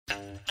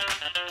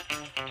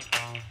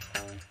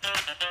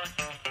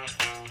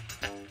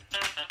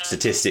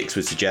statistics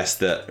would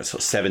suggest that sort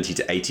of 70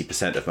 to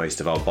 80% of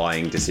most of our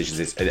buying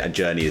decisions and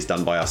journey is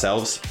done by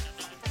ourselves.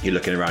 You're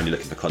looking around, you're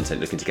looking for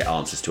content, looking to get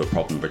answers to a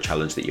problem or a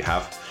challenge that you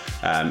have.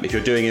 If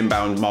you're doing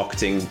inbound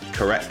marketing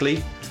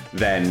correctly,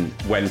 then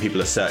when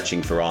people are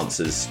searching for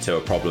answers to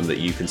a problem that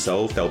you can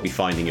solve, they'll be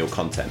finding your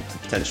content,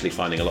 potentially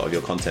finding a lot of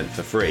your content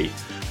for free,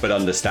 but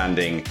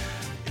understanding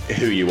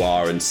who you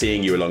are and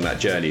seeing you along that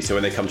journey. So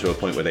when they come to a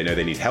point where they know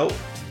they need help,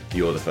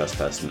 you're the first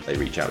person that they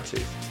reach out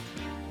to.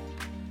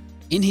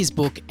 In his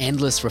book,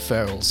 Endless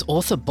Referrals,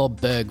 author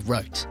Bob Burg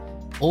wrote,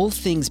 "All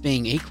things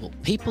being equal,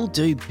 people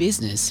do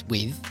business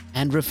with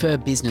and refer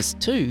business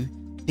to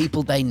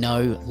people they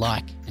know,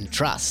 like and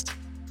trust."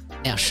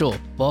 Now sure,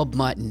 Bob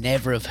might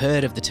never have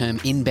heard of the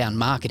term inbound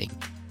marketing,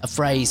 a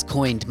phrase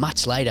coined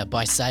much later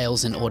by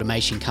sales and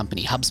automation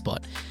company HubSpot.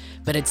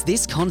 But it's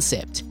this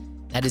concept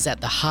that is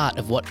at the heart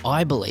of what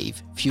I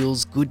believe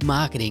fuels good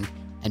marketing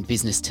and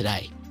business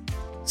today.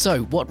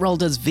 So what role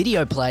does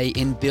video play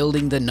in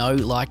building the know,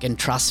 like and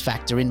trust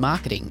factor in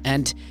marketing?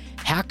 And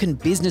how can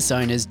business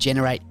owners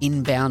generate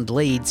inbound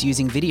leads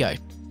using video?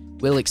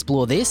 We'll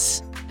explore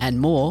this and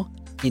more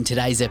in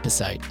today's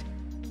episode.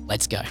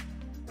 Let's go.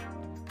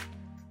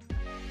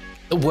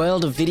 The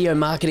world of video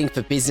marketing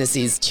for business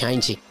is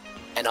changing,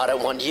 and I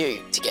don't want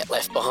you to get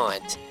left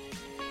behind.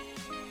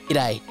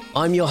 G'day,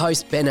 I'm your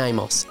host Ben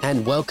Amos,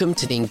 and welcome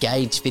to the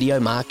Engage Video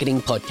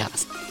Marketing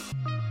Podcast.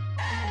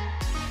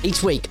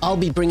 Each week, I'll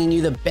be bringing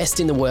you the best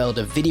in the world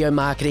of video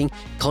marketing,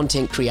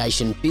 content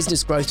creation,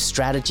 business growth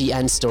strategy,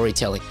 and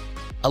storytelling,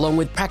 along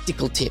with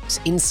practical tips,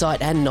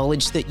 insight, and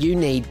knowledge that you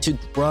need to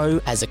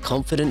grow as a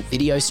confident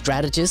video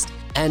strategist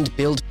and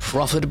build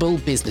profitable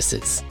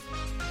businesses.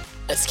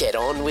 Let's get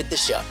on with the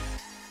show.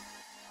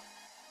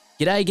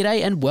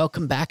 G'day, and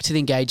welcome back to the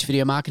Engage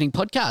Video Marketing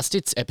Podcast.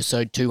 It's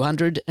episode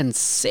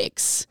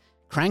 206.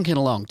 Cranking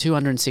along,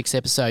 206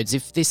 episodes.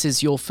 If this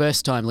is your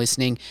first time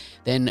listening,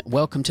 then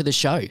welcome to the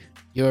show.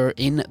 You're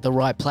in the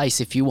right place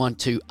if you want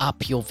to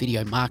up your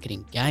video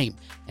marketing game.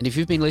 And if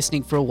you've been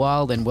listening for a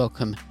while, then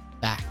welcome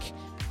back.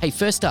 Hey,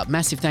 first up,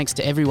 massive thanks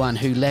to everyone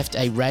who left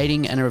a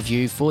rating and a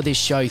review for this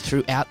show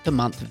throughout the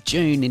month of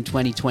June in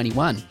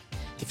 2021.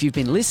 If you've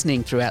been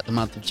listening throughout the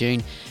month of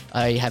June,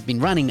 I have been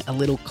running a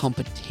little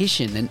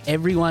competition, and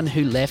everyone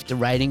who left a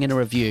rating and a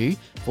review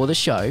for the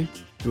show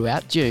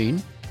throughout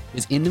June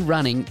was in the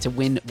running to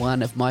win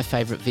one of my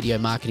favorite video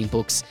marketing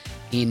books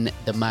in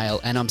the mail.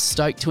 And I'm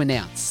stoked to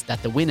announce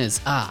that the winners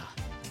are,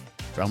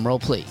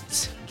 drumroll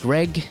please,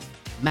 Greg,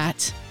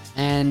 Matt,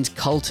 and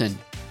Colton.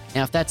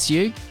 Now, if that's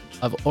you,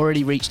 I've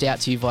already reached out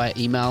to you via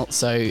email,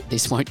 so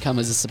this won't come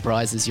as a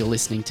surprise as you're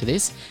listening to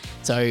this.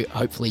 So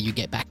hopefully you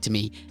get back to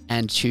me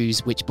and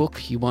choose which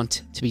book you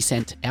want to be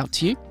sent out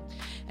to you.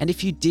 And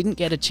if you didn't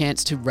get a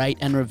chance to rate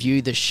and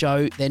review the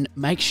show, then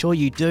make sure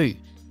you do,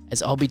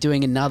 as I'll be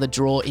doing another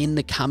draw in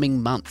the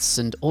coming months.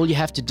 And all you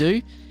have to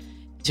do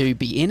to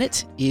be in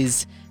it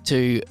is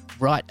to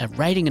write a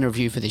rating and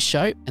review for this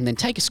show and then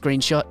take a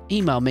screenshot,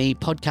 email me,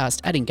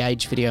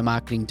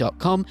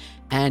 podcast@engagevideomarketing.com,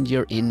 and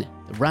you're in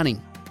the running.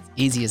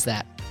 Easy as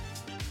that.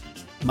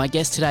 My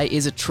guest today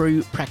is a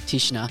true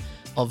practitioner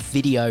of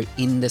video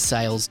in the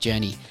sales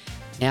journey.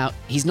 Now,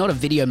 he's not a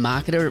video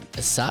marketer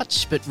as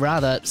such, but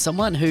rather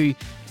someone who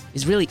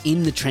is really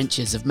in the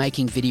trenches of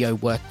making video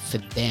work for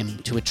them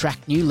to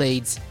attract new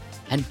leads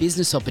and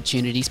business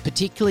opportunities,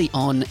 particularly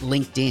on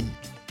LinkedIn.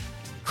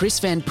 Chris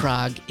Van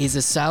Praag is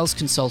a sales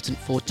consultant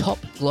for top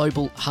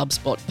global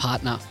HubSpot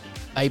partner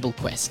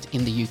FableQuest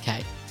in the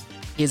UK.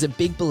 He is a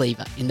big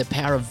believer in the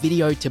power of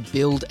video to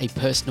build a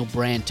personal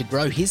brand, to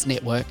grow his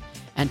network,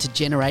 and to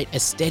generate a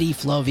steady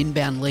flow of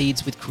inbound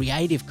leads with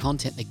creative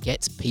content that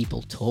gets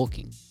people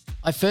talking.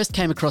 I first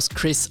came across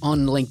Chris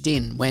on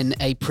LinkedIn when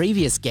a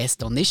previous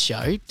guest on this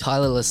show,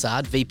 Tyler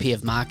Lassard, VP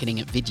of Marketing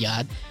at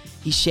Vidyard,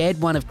 he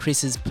shared one of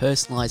Chris's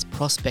personalized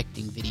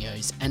prospecting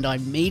videos, and I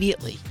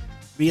immediately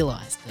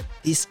realized that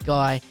this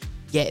guy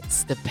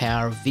gets the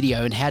power of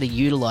video and how to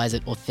utilize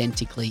it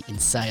authentically in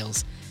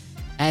sales.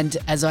 And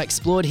as I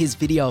explored his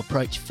video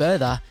approach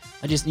further,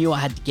 I just knew I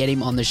had to get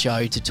him on the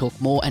show to talk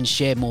more and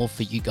share more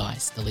for you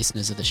guys, the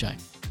listeners of the show.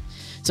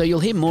 So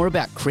you'll hear more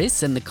about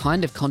Chris and the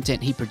kind of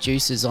content he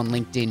produces on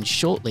LinkedIn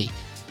shortly.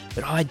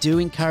 But I do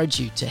encourage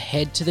you to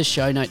head to the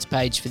show notes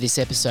page for this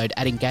episode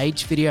at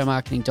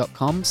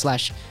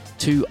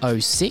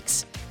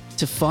engagevideomarketing.com/206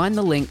 to find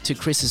the link to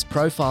Chris's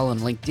profile on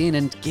LinkedIn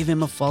and give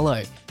him a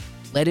follow.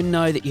 Let him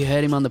know that you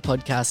heard him on the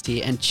podcast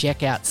here and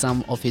check out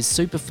some of his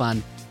super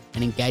fun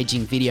and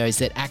engaging videos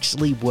that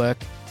actually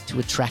work to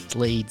attract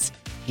leads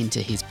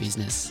into his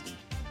business.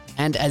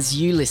 And as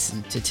you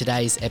listen to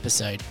today's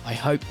episode, I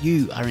hope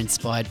you are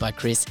inspired by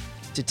Chris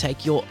to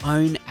take your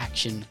own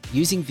action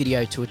using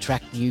video to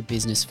attract new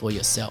business for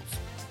yourself.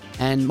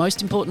 And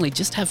most importantly,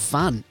 just have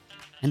fun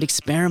and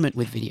experiment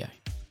with video.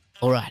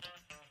 All right,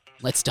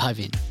 let's dive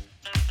in.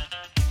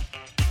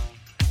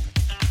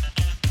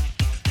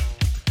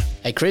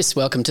 Hey Chris,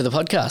 welcome to the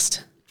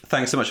podcast.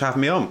 Thanks so much for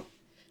having me on.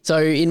 So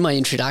in my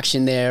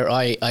introduction there,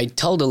 I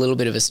told a little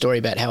bit of a story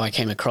about how I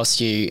came across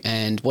you,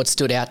 and what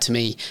stood out to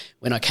me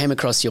when I came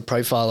across your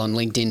profile on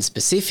LinkedIn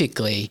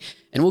specifically.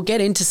 And we'll get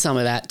into some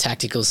of that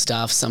tactical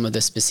stuff, some of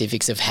the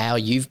specifics of how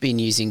you've been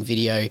using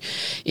video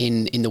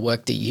in the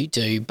work that you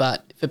do.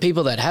 But for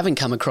people that haven't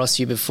come across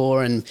you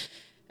before and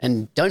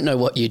don't know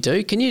what you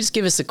do, can you just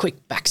give us a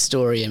quick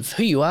backstory of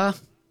who you are,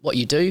 what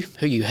you do,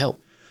 who you help?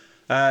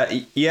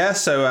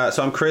 So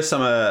I'm Chris.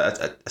 I'm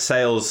a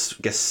sales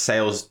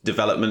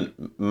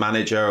development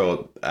manager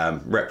or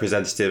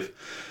representative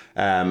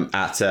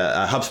at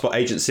a HubSpot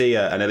agency,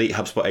 an elite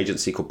HubSpot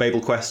agency called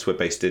BabelQuest. We're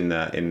based in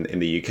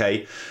the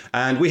UK,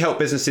 and we help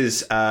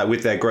businesses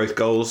with their growth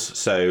goals.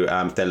 So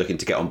if they're looking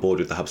to get on board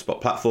with the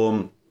HubSpot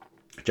platform,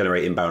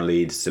 generate inbound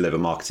leads, deliver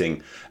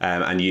marketing,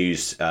 and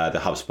use the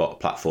HubSpot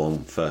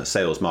platform for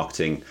sales,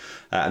 marketing,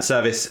 and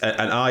service.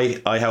 And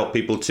I help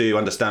people to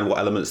understand what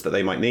elements that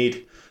they might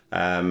need.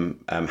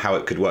 How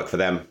it could work for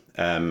them,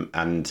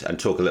 and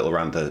talk a little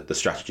around the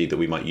strategy that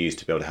we might use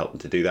to be able to help them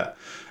to do that,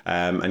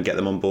 and get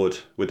them on board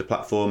with the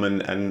platform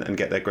and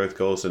get their growth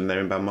goals and their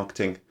inbound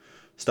marketing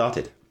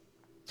started.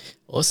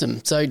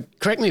 Awesome. So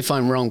correct me if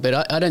I'm wrong,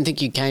 but I don't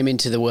think you came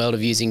into the world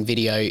of using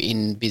video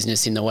in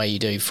business in the way you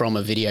do from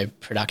a video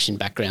production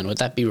background. Would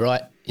that be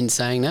right in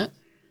saying that?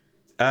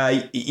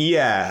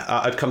 Yeah,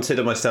 I'd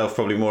consider myself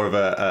probably more of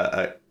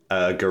a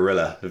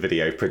guerrilla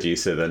video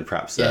producer than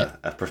perhaps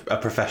a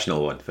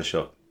professional one, for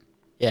sure.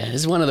 Yeah,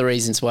 this is one of the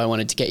reasons why I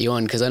wanted to get you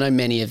on, because I know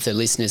many of the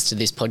listeners to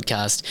this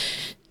podcast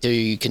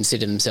do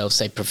consider themselves,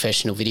 say,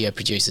 professional video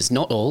producers.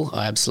 Not all,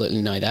 I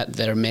absolutely know that.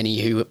 There are many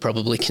who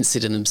probably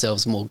consider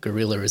themselves more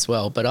guerrilla as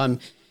well. But I'm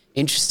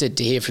interested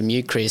to hear from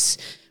you, Chris.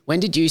 When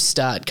did you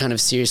start kind of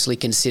seriously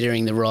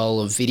considering the role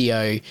of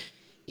video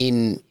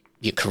in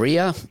your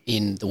career,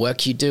 in the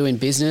work you do in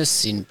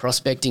business, in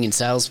prospecting, in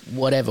sales,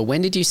 whatever?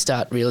 When did you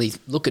start really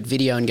look at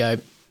video and go,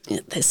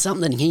 there's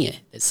something here.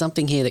 There's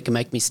something here that can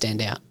make me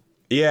stand out?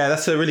 Yeah,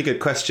 that's a really good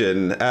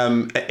question.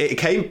 It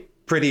came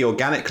pretty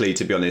organically,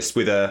 to be honest,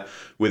 with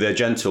a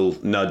gentle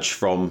nudge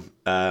from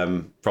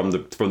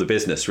the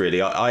business.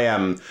 Really, I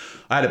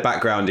had a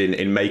background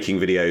in making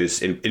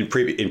videos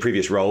in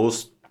previous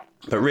roles,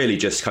 but really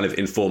just kind of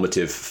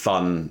informative,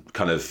 fun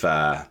kind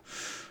of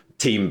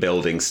team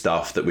building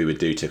stuff that we would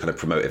do to kind of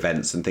promote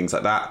events and things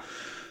like that.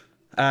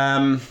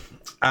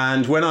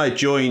 And when I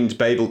joined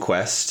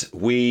BabelQuest,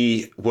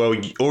 we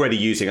were already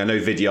using, I know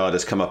Vidyard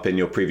has come up in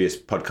your previous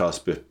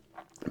podcast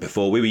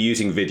before, we were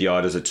using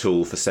Vidyard as a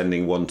tool for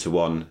sending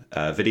one-to-one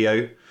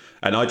video.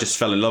 And I just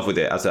fell in love with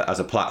it as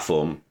a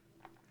platform.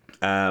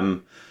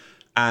 And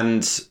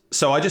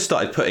so I just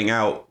started putting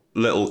out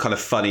little kind of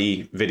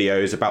funny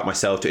videos about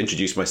myself to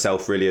introduce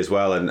myself really as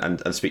well,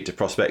 and speak to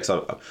prospects.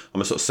 I'm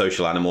a sort of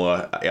social animal.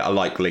 I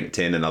like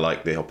LinkedIn and I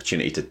like the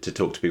opportunity to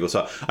talk to people.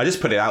 So I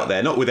just put it out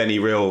there, not with any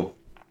real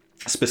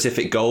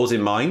specific goals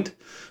in mind,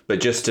 but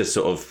just to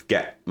sort of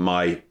get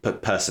my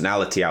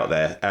personality out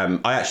there.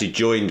 I actually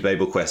joined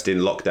BabelQuest in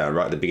lockdown,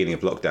 right at the beginning of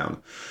lockdown.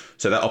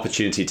 So that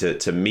opportunity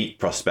to meet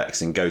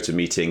prospects and go to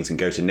meetings and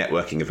go to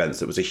networking events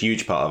that was a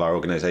huge part of our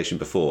organization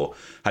before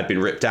had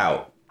been ripped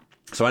out.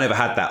 So I never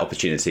had that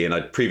opportunity, and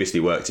I'd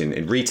previously worked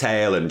in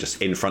retail and just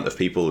in front of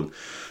people.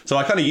 So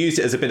I kind of used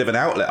it as a bit of an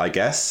outlet, I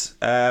guess.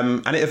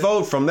 And it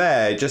evolved from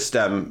there. Just,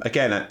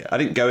 again, I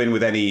didn't go in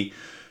with any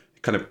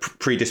kind of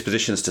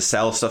predispositions to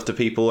sell stuff to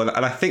people. And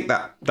I think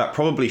that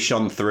probably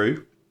shone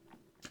through.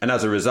 And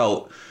as a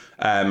result,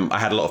 I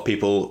had a lot of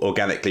people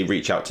organically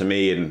reach out to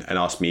me and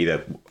ask me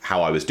either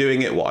how I was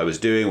doing it, what I was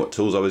doing, what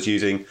tools I was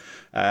using.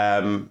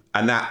 And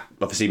that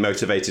obviously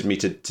motivated me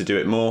to do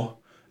it more.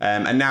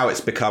 And now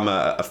it's become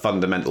a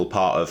fundamental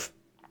part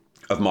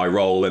of my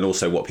role, and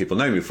also what people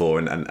know me for,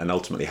 and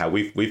ultimately how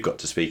we've got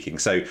to speaking.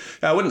 So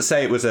I wouldn't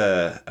say it was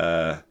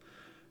a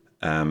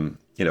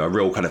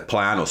real kind of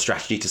plan or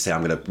strategy to say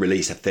I'm going to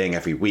release a thing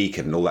every week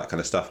and all that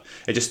kind of stuff.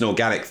 It's just an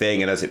organic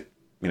thing, and as it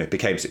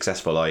became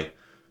successful, I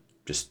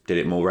just did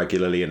it more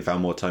regularly and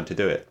found more time to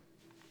do it.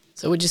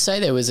 So would you say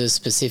there was a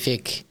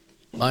specific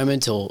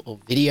moment or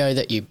video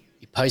that you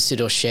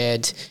posted or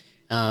shared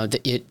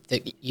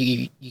that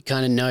you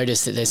kind of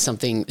noticed that there's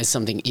something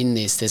in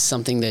this, there's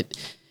something that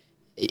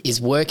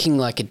is working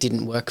like it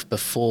didn't work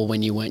before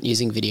when you weren't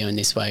using video in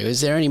this way?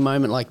 Was there any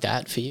moment like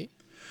that for you?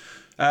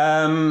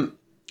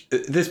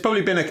 There's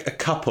probably been a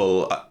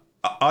couple.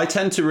 I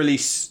tend to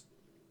release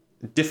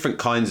different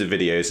kinds of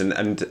videos,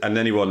 and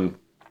anyone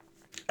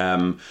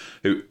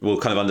who will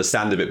kind of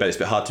understand a bit better, it's a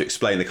bit hard to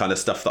explain the kind of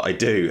stuff that I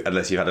do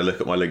unless you've had a look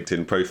at my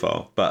LinkedIn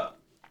profile. But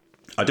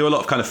I do a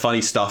lot of kind of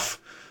funny stuff,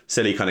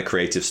 silly kind of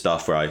creative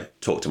stuff where I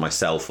talk to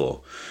myself,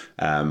 or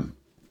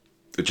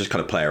just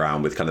kind of play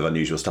around with kind of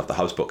unusual stuff that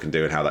HubSpot can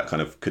do and how that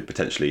kind of could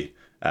potentially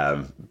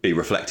be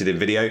reflected in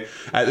video.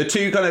 The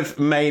two kind of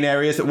main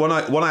areas, that one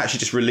I actually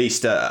just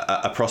released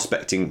a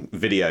prospecting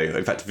video.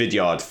 In fact,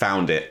 Vidyard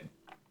found it.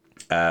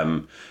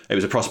 It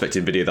was a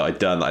prospecting video that I'd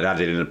done, that I'd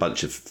added in a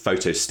bunch of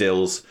photo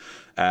stills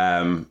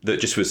that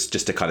just was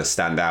just to kind of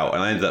stand out.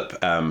 And I ended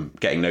up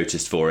getting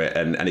noticed for it,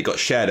 and it got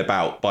shared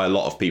about by a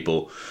lot of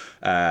people.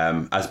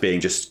 as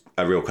being just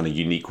a real kind of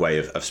unique way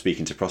of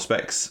speaking to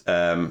prospects.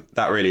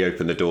 That really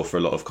opened the door for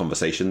a lot of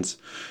conversations.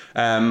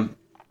 And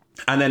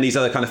then these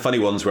other kind of funny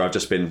ones where I've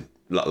just been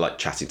like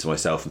chatting to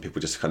myself, and people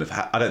just kind of,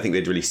 I don't think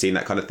they'd really seen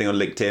that kind of thing on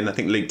LinkedIn. I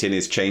think LinkedIn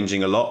is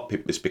changing a lot.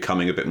 It's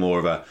becoming a bit more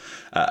of a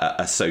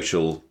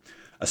social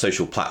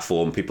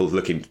platform. People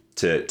looking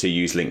to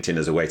use LinkedIn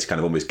as a way to kind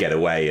of almost get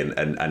away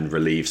and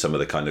relieve some of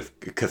the kind of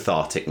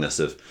catharticness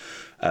of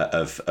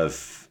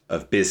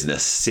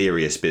business,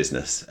 serious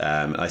business.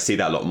 I see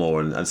that a lot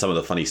more, and some of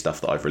the funny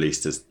stuff that I've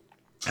released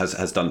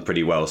has done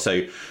pretty well.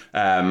 So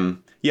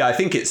I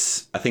think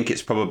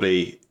it's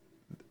probably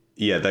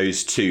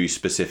those two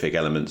specific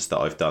elements that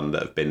I've done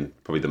that have been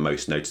probably the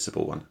most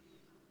noticeable one.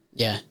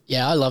 Yeah,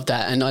 I love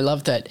that, and I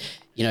love that,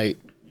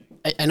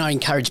 and I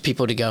encourage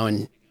people to go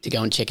and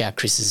check out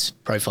Chris's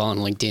profile on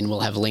LinkedIn. We'll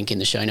have a link in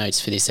the show notes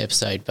for this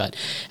episode,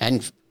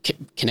 and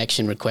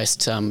connection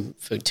request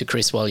to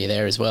Chris while you're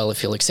there as well,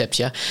 if he'll accept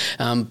you.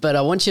 But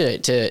I want you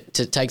to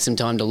take some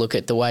time to look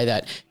at the way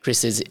that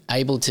Chris is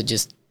able to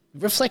just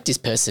reflect his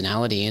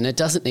personality, and it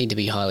doesn't need to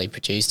be highly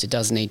produced. It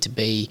doesn't need to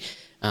be,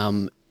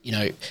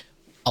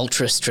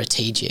 ultra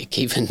strategic,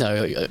 even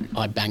though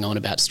I bang on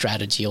about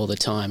strategy all the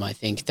time. I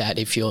think that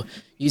if you're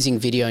using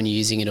video and you're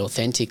using it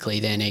authentically,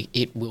 then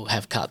it will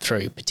have cut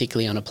through,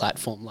 particularly on a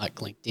platform like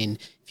LinkedIn,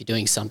 if you're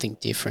doing something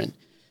different.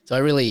 So I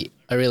really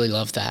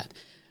love that.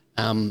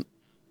 And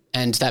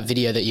that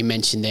video that you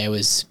mentioned there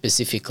was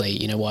specifically,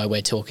 why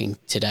we're talking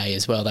today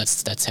as well.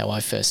 That's how I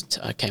first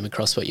came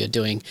across what you're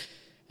doing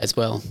as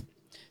well.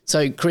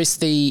 So Chris,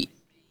 the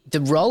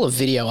role of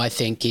video, I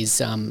think,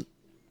 is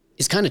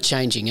kind of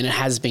changing, and it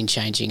has been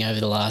changing over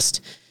the last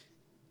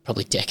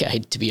probably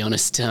decade, to be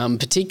honest,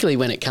 particularly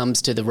when it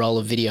comes to the role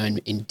of video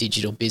in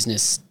digital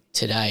business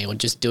today, or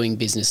just doing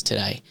business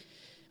today.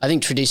 I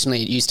think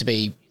traditionally it used to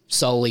be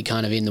solely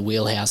kind of in the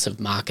wheelhouse of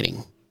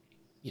marketing,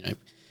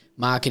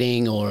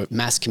 marketing or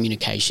mass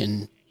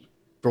communication,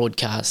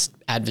 broadcast,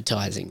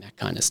 advertising, that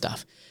kind of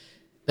stuff.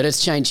 But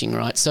it's changing,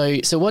 right? So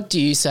what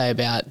do you say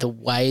about the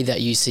way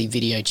that you see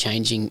video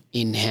changing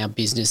in how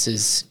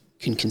businesses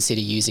can consider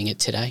using it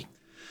today?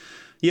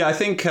 Yeah, I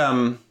think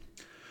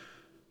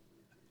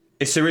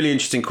it's a really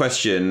interesting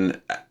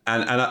question,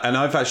 and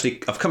I've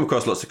come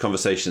across lots of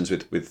conversations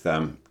with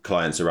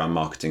clients around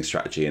marketing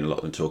strategy, and a lot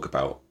of them talk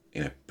about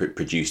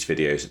produced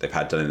videos that they've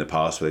had done in the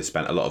past where they've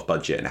spent a lot of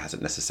budget and it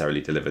hasn't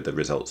necessarily delivered the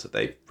results that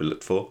they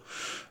looked for.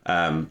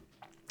 And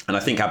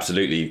I think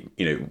absolutely,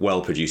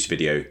 well produced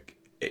video,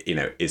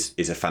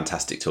 is a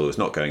fantastic tool. It's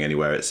not going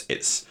anywhere.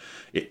 It's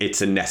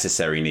a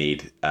necessary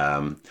need.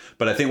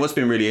 But I think what's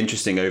been really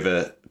interesting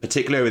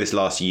particularly over this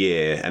last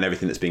year and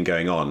everything that's been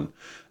going on,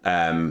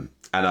 and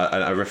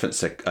I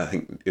referenced, I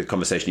think, the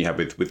conversation you had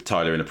with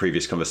Tyler in a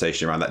previous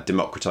conversation around that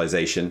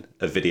democratization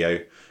of video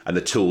and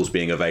the tools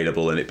being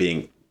available and it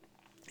being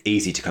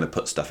easy to kind of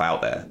put stuff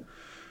out there.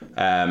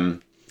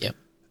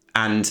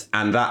 And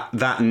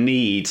that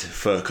need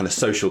for kind of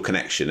social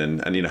connection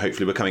and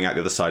hopefully we're coming out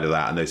the other side of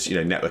that, and those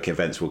network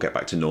events will get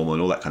back to normal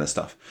and all that kind of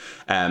stuff.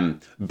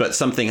 But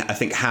something I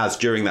think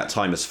during that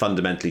time has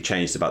fundamentally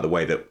changed about the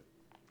way that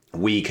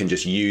we can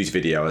just use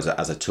video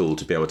as a tool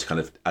to be able to kind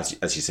of, as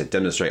you said,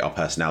 demonstrate our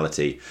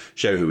personality,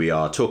 show who we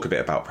are, talk a bit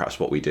about perhaps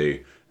what we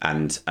do,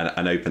 and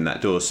open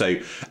that door. So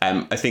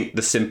I think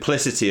the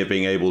simplicity of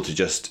being able to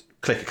just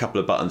click a couple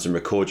of buttons and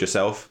record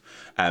yourself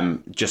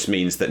just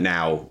means that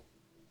now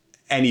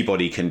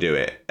anybody can do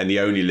it, and the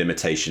only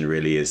limitation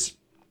really is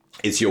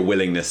your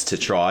willingness to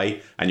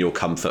try and your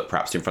comfort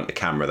perhaps in front of the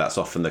camera. That's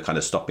often the kind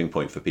of stopping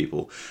point for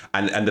people,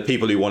 and the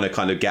people who want to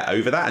kind of get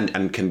over that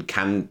and can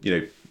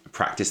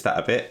practice that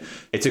a bit.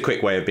 It's a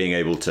quick way of being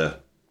able to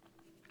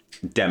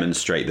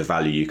demonstrate the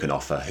value you can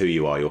offer, who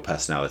you are, your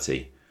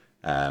personality,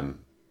 and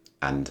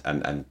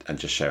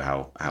just show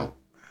how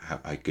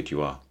good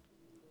you are.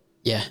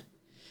 Yeah,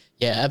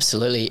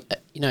 absolutely.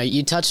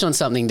 You touched on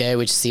something there,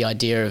 which is the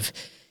idea of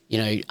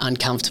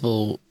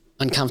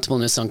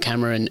uncomfortableness on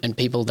camera and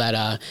people that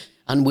are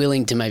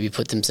unwilling to maybe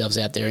put themselves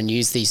out there and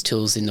use these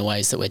tools in the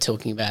ways that we're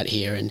talking about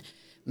here. And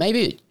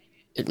maybe,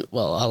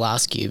 I'll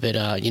ask you, but,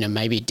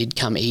 maybe it did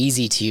come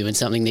easy to you and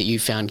something that you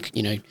found,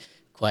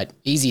 quite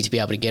easy to be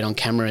able to get on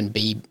camera and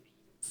be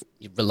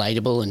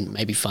relatable and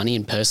maybe funny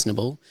and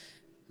personable.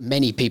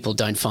 Many people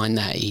don't find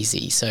that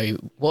easy. So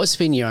what's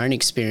been your own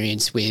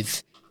experience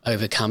with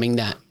overcoming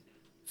that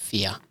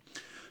fear?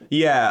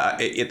 Yeah,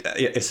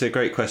 it's a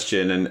great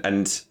question.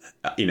 And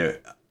you're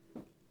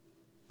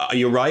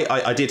right.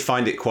 I did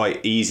find it quite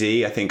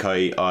easy. I think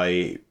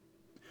I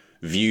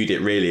viewed it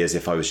really as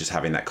if I was just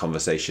having that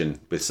conversation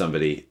with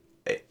somebody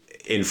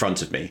in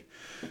front of me.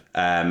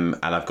 And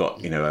I've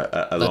got, a long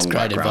background. That's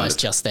great advice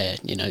just there,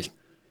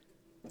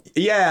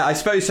 Yeah, I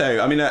suppose so.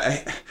 I mean,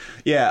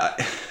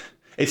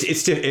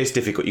 it's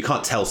difficult. You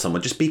can't tell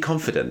someone, just be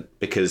confident,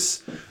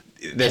 because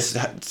there's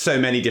so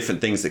many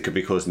different things that could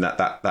be causing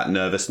that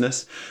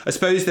nervousness. I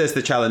suppose there's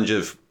the challenge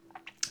of,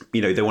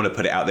 they want to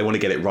put it out, they want to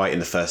get it right in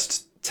the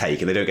first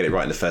take, and they don't get it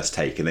right in the first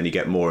take, and then you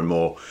get more and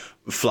more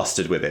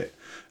flustered with it.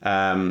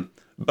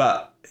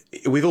 But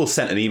we've all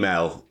sent an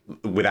email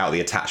without the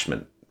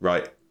attachment,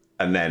 right?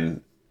 And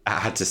then I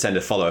had to send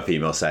a follow-up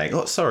email saying,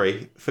 "Oh,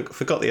 sorry,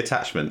 forgot the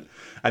attachment,"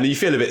 and you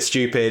feel a bit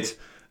stupid.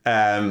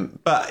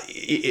 But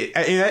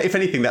if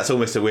anything, that's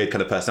almost a weird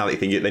kind of personality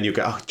thing. Then you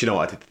go, "Oh, do you know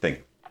what? I did the thing."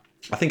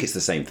 I think it's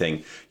the same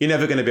thing. You're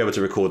never going to be able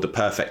to record the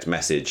perfect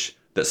message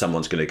that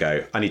someone's going to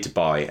go, "I need to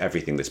buy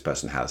everything this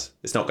person has."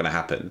 It's not going to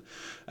happen.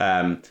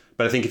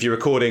 But I think if you're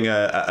recording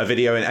a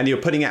video and you're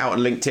putting it out on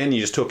LinkedIn,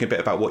 you're just talking a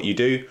bit about what you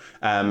do.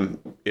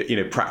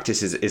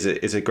 Practice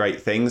is a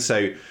great thing.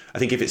 So I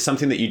think if it's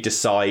something that you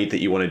decide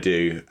that you want to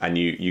do and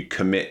you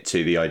commit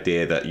to the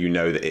idea that you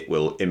know that it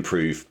will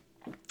improve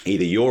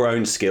either your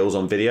own skills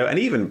on video and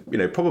even,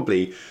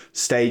 probably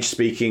stage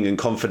speaking and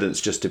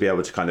confidence, just to be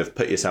able to kind of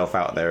put yourself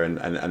out there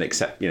and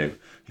accept,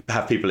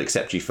 have people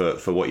accept you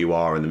for what you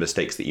are and the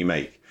mistakes that you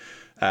make.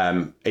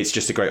 It's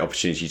just a great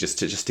opportunity just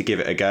to give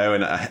it a go.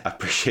 And I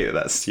appreciate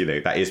that's,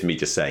 that is me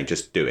just saying,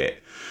 just do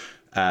it.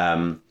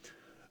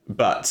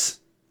 But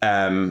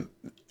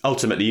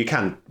ultimately you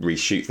can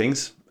reshoot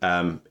things.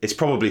 It's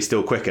probably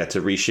still quicker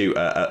to reshoot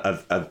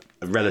a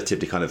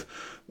relatively kind of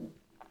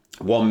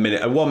 1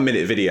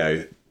 minute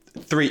video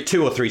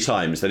 2 or 3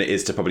 times than it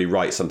is to probably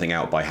write something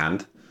out by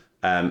hand.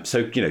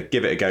 So,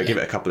 give it a go, give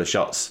it a couple of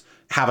shots,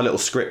 have a little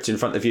script in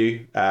front of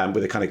you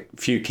with a kind of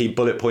few key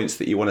bullet points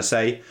that you want to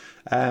say,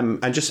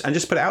 and just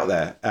put it out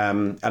there.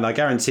 And I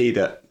guarantee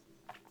that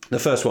the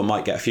first one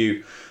might get a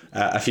few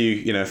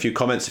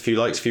comments, a few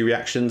likes, a few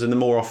reactions. And the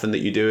more often that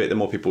you do it, the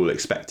more people will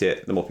expect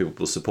it, the more people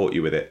will support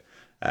you with it.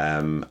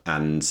 And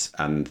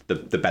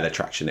the better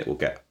traction it will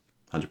get,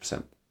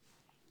 100%.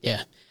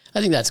 Yeah. I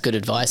think that's good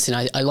advice,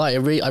 and I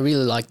really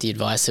like the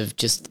advice of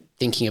just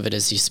thinking of it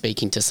as you're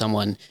speaking to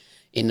someone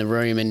in the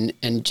room,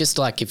 and just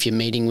like if you're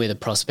meeting with a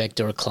prospect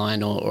or a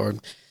client or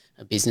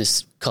a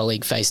business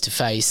colleague face to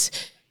face,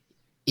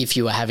 if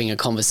you were having a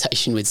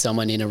conversation with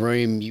someone in a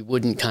room, you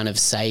wouldn't kind of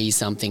say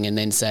something and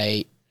then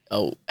say,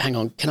 "Oh, hang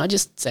on, can I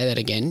just say that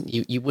again?"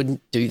 You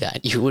wouldn't do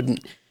that. You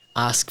wouldn't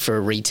ask for a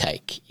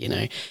retake,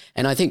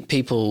 And I think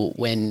people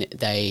when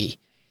they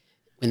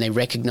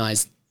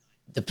recognize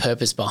the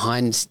purpose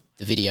behind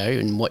the video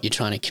and what you're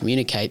trying to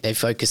communicate, they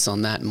focus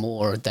on that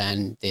more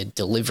than their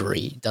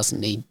delivery. It doesn't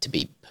need to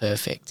be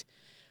perfect.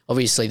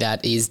 Obviously,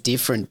 that is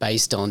different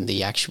based on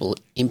the actual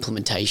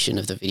implementation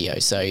of the video.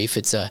 So if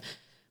it's a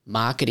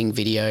marketing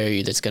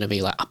video that's going to be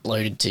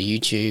uploaded to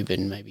YouTube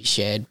and maybe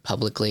shared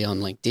publicly on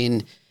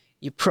LinkedIn,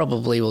 you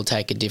probably will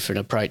take a different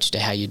approach to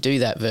how you do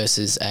that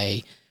versus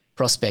a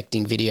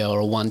prospecting video or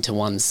a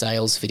one-to-one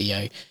sales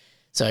video.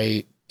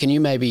 So can you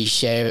maybe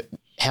share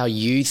how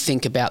you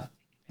think about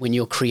when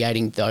you're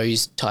creating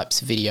those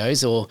types of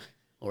videos or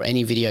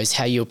any videos,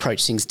 how you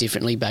approach things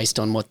differently based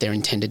on what they're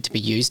intended to be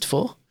used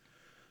for?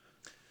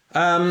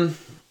 Yeah,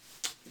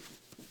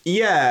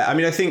 I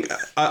mean, I think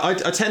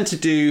I tend to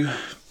do,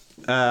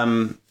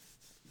 I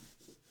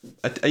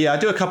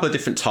do a couple of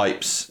different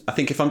types. I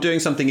think if I'm doing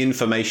something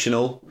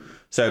informational,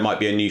 so it might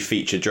be a new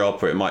feature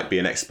drop, or it might be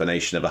an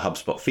explanation of a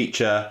HubSpot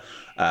feature,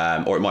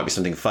 or it might be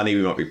something funny.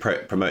 We might be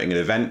promoting an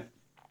event.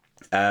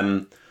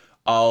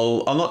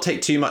 I'll not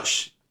take too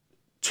much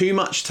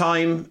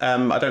time.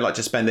 I don't like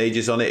to spend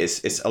ages on it.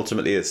 It's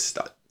ultimately it's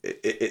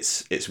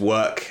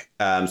work.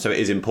 So it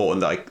is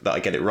important that I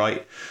get it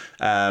right.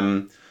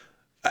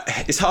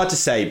 It's hard to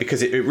say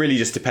because it really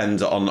just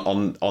depends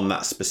on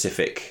that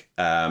specific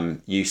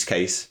use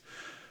case.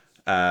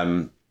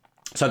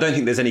 So I don't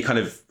think there's any kind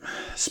of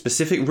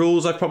specific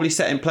rules I've probably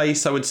set in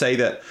place. I would say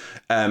that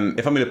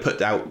if I'm going to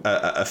put out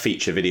a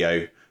feature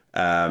video,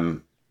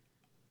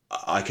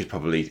 I could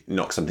probably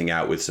knock something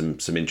out with some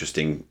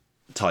interesting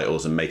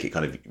titles and make it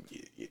kind of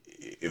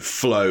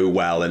flow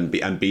well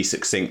and be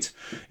succinct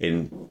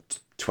in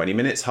 20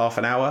 minutes, half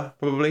an hour,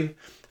 probably.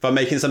 If I'm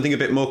making something a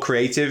bit more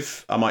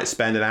creative, I might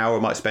spend an hour, I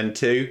might spend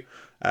 2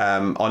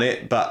 on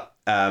it. But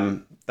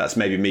that's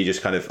maybe me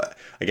just kind of,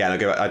 again,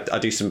 I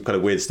do some kind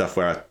of weird stuff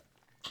where I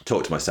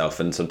talk to myself,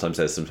 and sometimes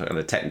there's some kind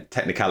of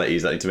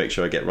technicalities I need to make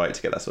sure I get right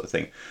to get that sort of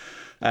thing.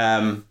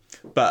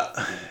 But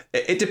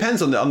it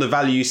depends on the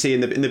value you see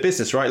in the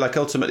business, right? Like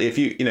ultimately, if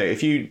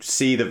you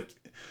see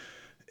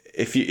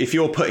if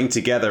you're putting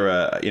together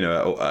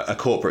a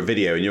corporate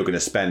video and you're going to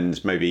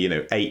spend maybe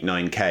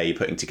 8-9K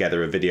putting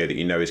together a video that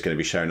is going to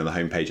be shown on the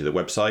homepage of the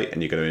website,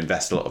 and you're going to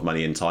invest a lot of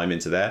money and time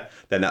into there,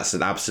 then that's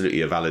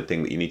absolutely a valid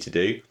thing that you need to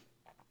do.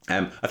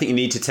 I think you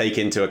need to take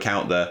into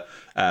account the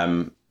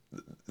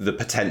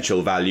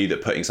potential value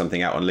that putting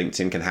something out on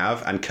LinkedIn can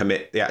have, and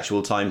commit the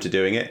actual time to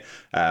doing it.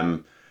 I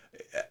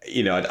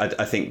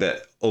think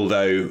that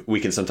although we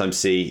can sometimes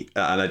see,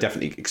 and I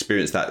definitely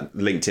experienced that,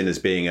 LinkedIn as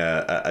being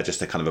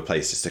just a kind of a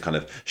place just to kind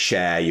of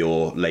share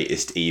your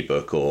latest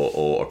ebook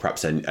or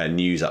perhaps a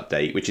news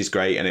update, which is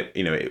great, and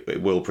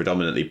it will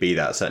predominantly be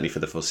that, certainly for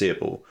the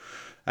foreseeable.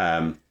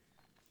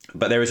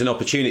 But there is an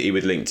opportunity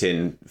with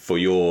LinkedIn for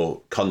your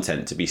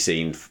content to be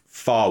seen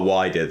far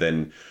wider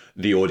than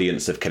the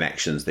audience of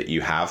connections that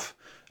you have.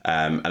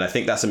 And I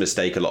think that's a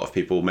mistake a lot of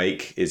people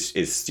make is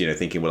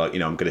thinking, well, I'm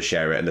going to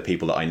share it and the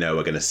people that I know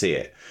are going to see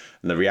it.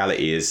 And the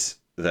reality is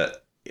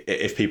that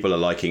if people are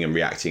liking and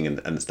reacting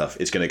and stuff,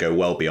 it's going to go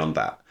well beyond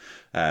that.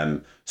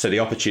 So the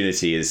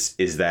opportunity is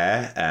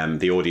there.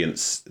 The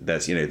audience,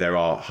 there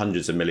are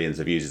hundreds of millions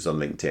of users on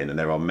LinkedIn, and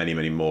there are many,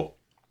 many more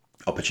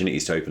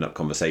opportunities to open up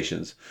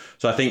conversations.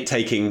 So I think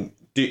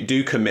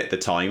do commit the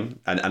time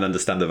and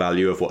understand the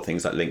value of what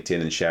things like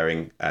LinkedIn and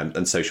sharing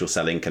and social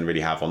selling can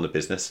really have on the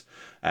business,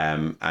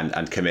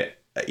 and commit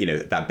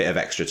that bit of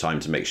extra time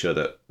to make sure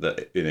that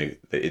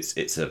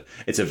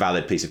it's a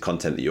valid piece of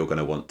content that you're going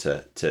to want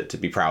to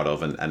be proud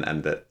of,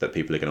 and that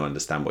people are going to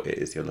understand what it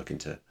is you're looking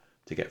to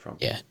get from.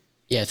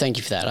 Yeah, thank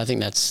you for that. I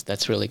think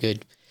that's really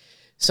good.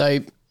 So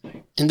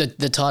in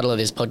the title of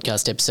this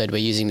podcast episode, we're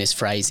using this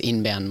phrase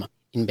inbound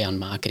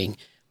marketing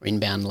or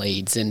inbound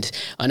leads. And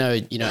I know,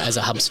 as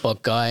a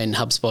HubSpot guy, and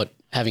HubSpot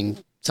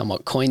having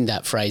somewhat coined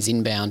that phrase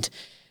inbound,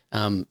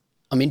 I'm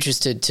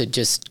interested to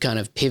just kind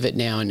of pivot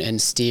now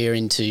and steer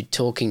into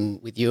talking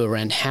with you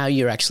around how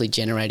you're actually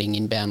generating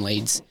inbound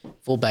leads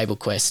for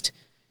BabelQuest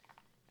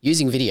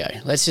using video.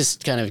 Let's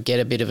just kind of get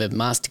a bit of a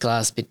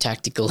masterclass, a bit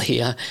tactical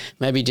here.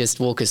 Maybe just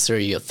walk us through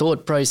your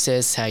thought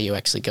process, how you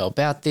actually go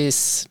about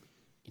this,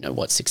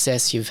 what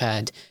success you've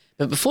had.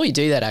 But before you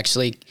do that,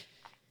 actually,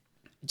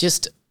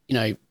 just,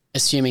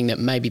 assuming that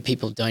maybe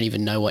people don't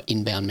even know what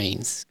inbound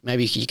means,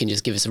 maybe you can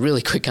just give us a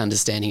really quick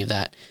understanding of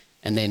that,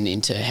 and then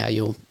into how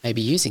you're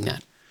maybe using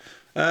that.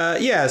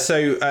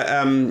 So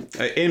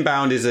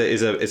inbound is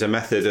a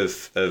method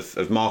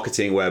of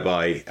marketing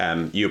whereby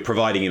you're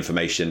providing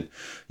information,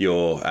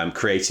 you're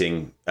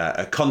creating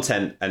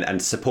content and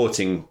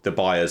supporting the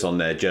buyers on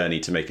their journey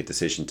to make a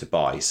decision to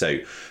buy. So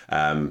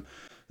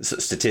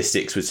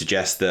statistics would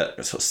suggest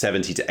that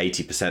 70 to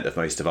 80% of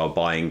most of our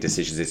buying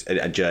decisions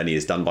and journey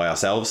is done by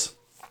ourselves.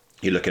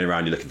 You're looking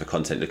around, you're looking for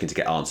content, looking to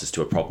get answers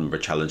to a problem or a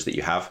challenge that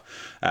you have.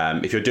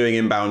 If you're doing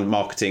inbound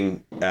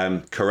marketing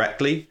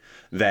correctly,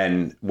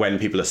 then when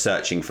people are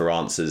searching for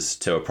answers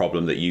to a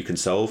problem that you can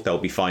solve, they'll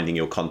be finding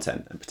your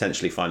content and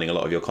potentially finding a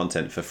lot of your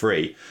content for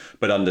free,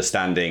 but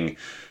understanding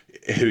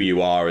who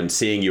you are and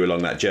seeing you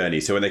along that journey.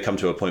 So when they come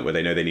to a point where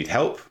they know they need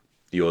help,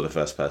 you're the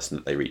first person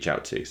that they reach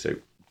out to. So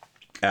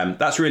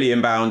that's really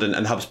inbound,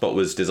 and HubSpot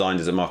was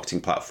designed as a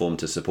marketing platform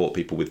to support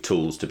people with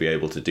tools to be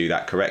able to do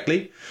that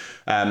correctly.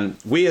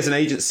 We as an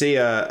agency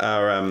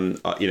are we're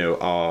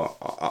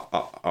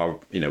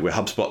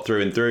HubSpot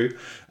through and through,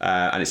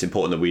 and it's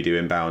important that we do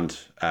inbound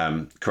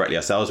correctly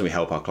ourselves, and we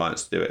help our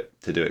clients do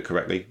it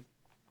correctly.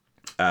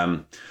 I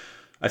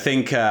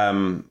think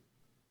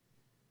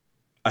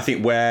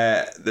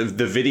where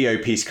the video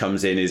piece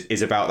comes in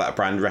is about that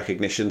brand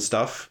recognition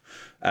stuff,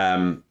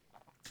 and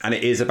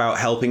it is about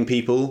helping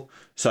people.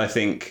 So I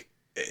think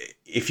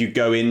if you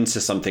go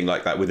into something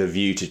like that with a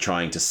view to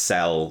trying to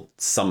sell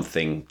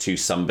something to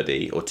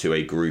somebody or to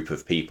a group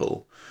of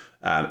people,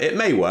 it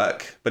may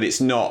work, but it's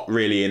not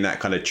really in that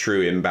kind of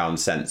true inbound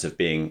sense of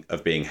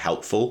being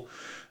helpful.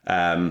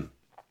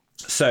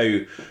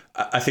 So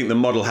I think the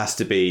model has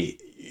to be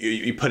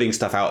you're putting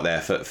stuff out there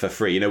for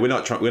free. We're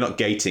not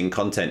gating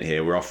content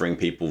here. We're offering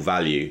people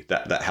value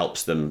that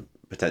helps them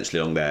potentially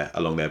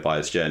along their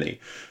buyer's journey.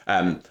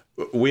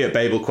 We at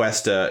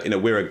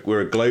BabelQuest, we're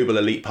a global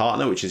elite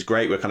partner, which is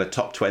great. We're kind of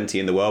top 20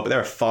 in the world, but there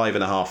are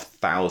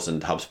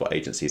 5,500 HubSpot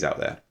agencies out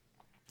there.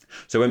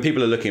 So when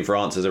people are looking for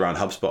answers around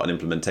HubSpot and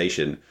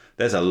implementation,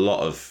 there's a lot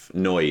of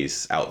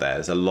noise out there.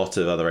 There's a lot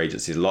of other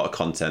agencies, a lot of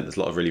content. There's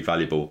a lot of really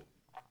valuable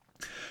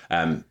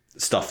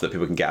stuff that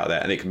people can get out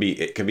there, and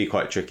it can be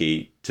quite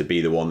tricky to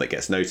be the one that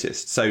gets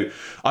noticed. So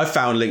I've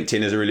found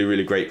LinkedIn is a really,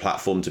 really great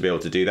platform to be able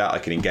to do that. I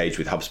can engage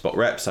with HubSpot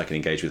reps, I can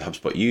engage with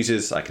HubSpot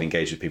users, I can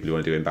engage with people who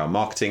want to do inbound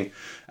marketing,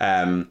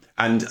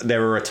 and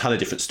there are a ton of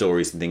different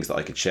stories and things that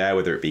I could share,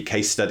 whether it be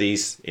case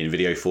studies in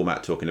video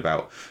format talking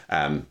about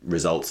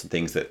results and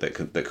things that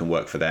can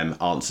work for them,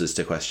 answers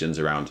to questions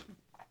around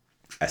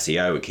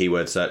SEO and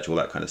keyword search, all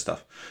that kind of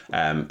stuff.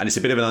 And it's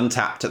a bit of an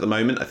untapped at the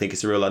moment. I think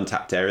it's a real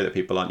untapped area that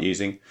people aren't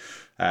using.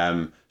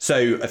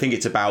 So I think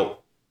it's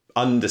about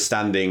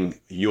understanding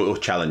your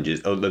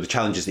challenges, or the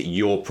challenges that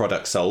your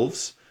product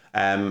solves,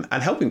 and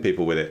helping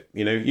people with it.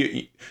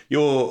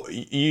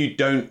 You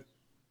don't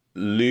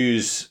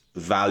lose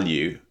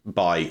value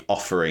by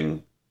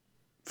offering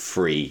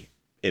free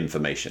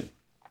information.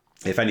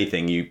 If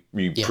anything, you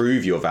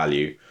prove your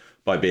value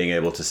by being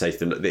able to say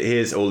to them,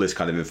 here's all this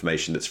kind of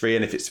information that's free.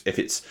 And if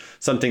it's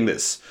something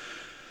that's,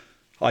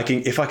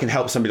 if I can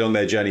help somebody on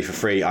their journey for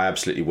free, I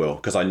absolutely will,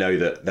 because I know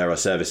that there are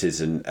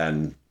services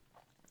and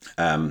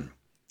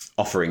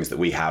offerings that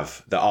we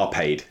have that are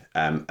paid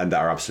and that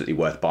are absolutely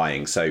worth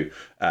buying. So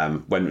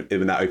when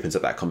that opens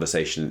up that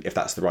conversation, if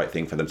that's the right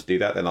thing for them to do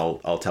that, then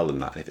I'll tell them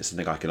that. And if it's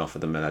something I can offer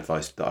them and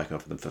advice that I can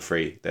offer them for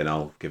free, then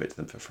I'll give it to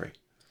them for free.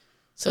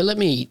 So let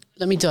me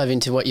dive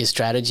into what your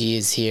strategy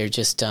is here,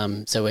 just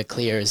so we're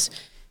clear. Is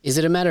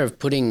it a matter of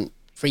putting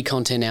free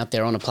content out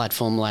there on a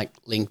platform like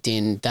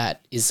LinkedIn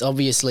that is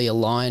obviously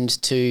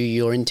aligned to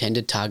your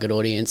intended target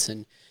audience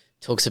and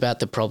talks about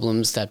the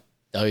problems that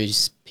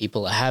those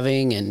people are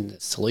having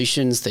and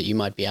solutions that you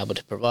might be able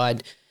to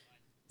provide,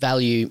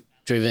 value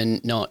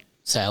driven, not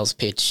sales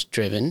pitch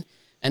driven?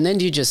 And then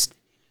do you just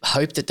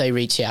hope that they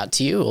reach out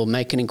to you or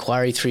make an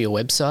inquiry through your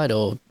website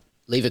or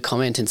leave a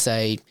comment and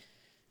say,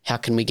 how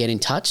can we get in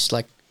touch?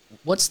 Like,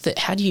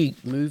 how do you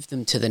move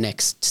them to the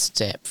next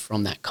step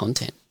from that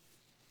content?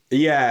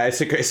 Yeah,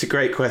 it's a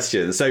great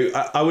question. So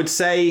I would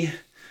say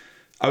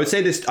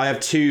this. I have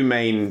two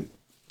main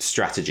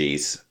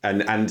strategies,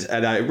 and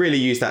I really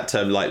use that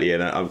term lightly,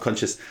 and I'm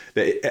conscious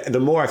that the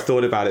more I've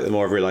thought about it, the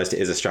more I've realized it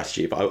is a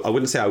strategy. But I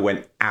wouldn't say I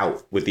went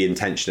out with the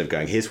intention of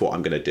going, here's what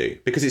I'm going to do,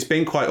 because it's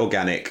been quite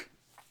organic,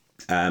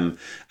 and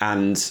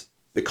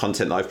the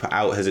content that I've put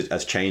out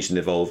has changed and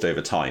evolved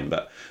over time.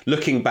 But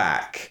looking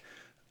back,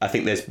 I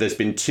think there's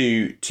been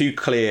two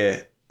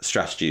clear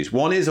strategies.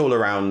 One is all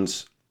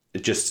around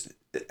just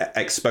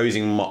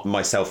exposing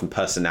myself and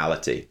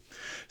personality.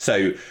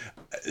 So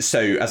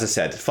as I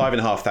said,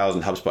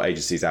 5,500 HubSpot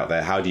agencies out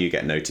there. How do you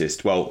get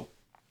noticed? Well,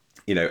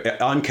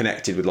 I'm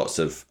connected with lots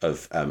of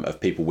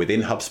people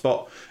within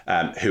HubSpot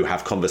who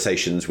have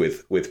conversations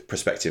with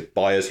prospective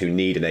buyers who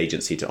need an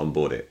agency to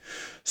onboard it.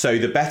 So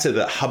the better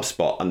that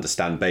HubSpot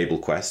understand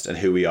BabelQuest and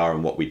who we are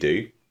and what we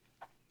do,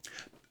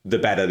 the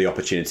better the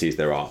opportunities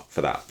there are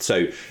for that.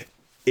 So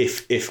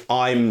if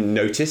I'm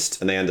noticed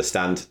and they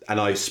understand and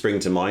I spring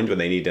to mind when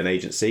they need an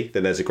agency,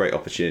 then there's a great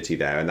opportunity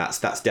there. And that's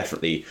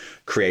definitely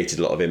created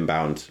a lot of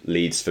inbound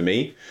leads for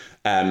me.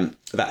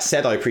 That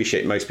said, I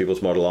appreciate most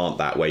people's model aren't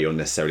that, where you're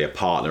necessarily a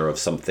partner of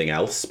something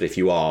else. But if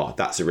you are,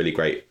 that's a really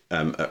great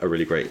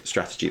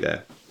strategy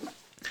there.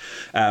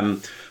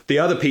 The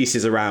other piece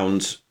is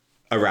around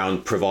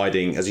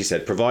providing, as you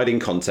said, providing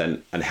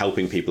content and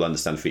helping people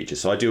understand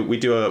features. So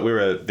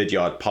we're a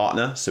Vidyard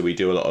partner. So we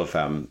do a lot of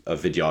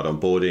Vidyard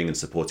onboarding and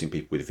supporting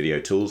people with video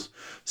tools.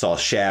 So I'll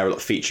share a lot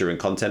of feature and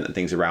content and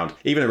things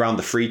even around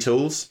the free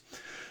tools.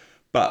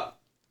 But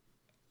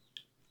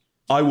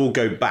I will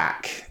go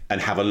back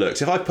and have a look.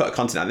 So if I put a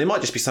content out, there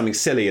might just be something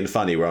silly and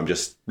funny where I'm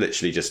just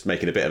literally just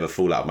making a bit of a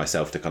fool out of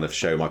myself to kind of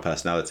show my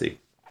personality.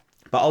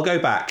 But I'll go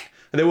back.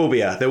 And there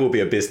will be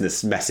a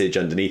business message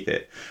underneath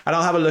it, and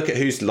I'll have a look at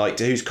who's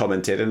liked it, who's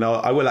commented, and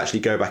I will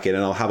actually go back in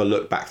and I'll have a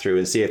look back through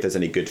and see if there's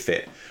any good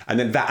fit, and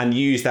then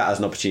use that as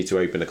an opportunity to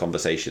open a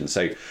conversation.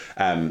 So,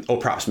 or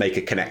perhaps make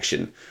a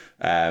connection.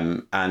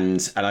 And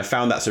I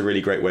found that's a really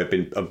great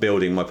way of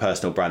building my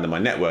personal brand, and my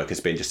network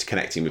has been just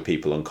connecting with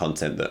people on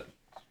content that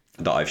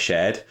I've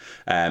shared,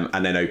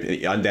 and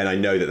then I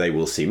know that they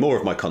will see more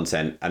of my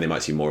content and they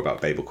might see more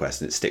about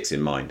BabelQuest, and it sticks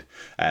in mind.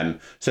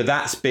 So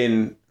that's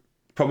been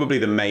probably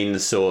the main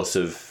source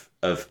of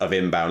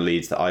inbound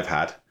leads that I've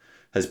had,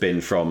 has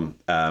been from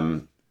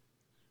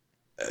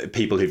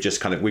people who've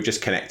just we've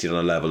just connected on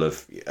a level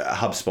of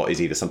HubSpot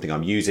is either something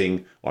I'm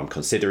using or I'm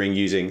considering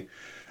using.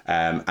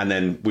 And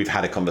then we've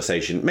had a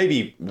conversation,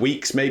 maybe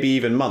weeks, maybe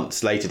even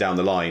months later down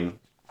the line,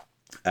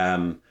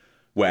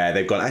 where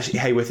they've gone, actually,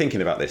 hey, we're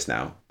thinking about this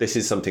now. This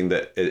is something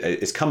that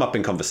has come up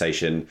in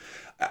conversation.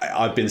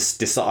 I've been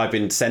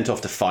sent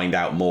off to find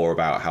out more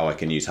about how I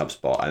can use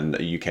HubSpot, and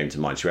you came to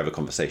mind. So we have a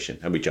conversation,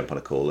 and we jump on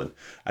a call, and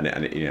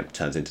it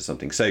turns into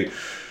something. So,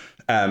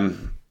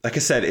 like I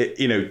said,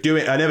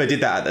 I never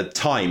did that at the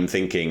time,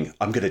 thinking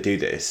I'm going to do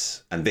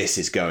this, and this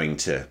is going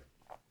to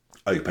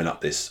open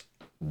up this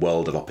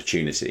world of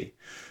opportunity.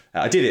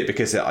 I did it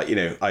because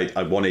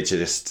I wanted to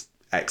just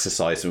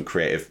exercise some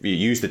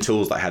use the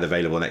tools that I had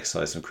available and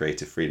exercise some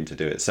creative freedom to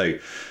do it. So,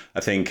 I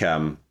think.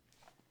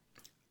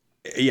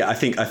 I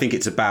think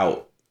it's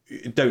about,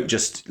 don't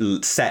just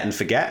set and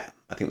forget.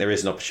 I think there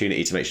is an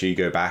opportunity to make sure you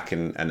go back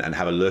and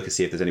have a look and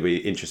see if there's anybody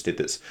interested,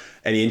 that's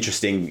any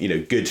interesting,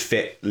 good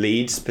fit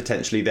leads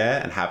potentially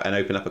there, and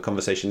open up a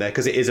conversation there,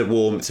 because it is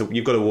so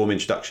you've got a warm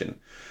introduction.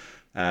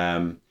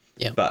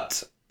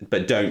 But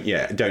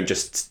don't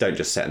just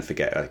set and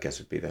forget, I guess,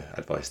 would be the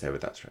advice there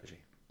with that strategy.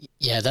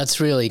 Yeah, that's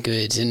really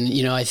good. And,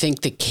 I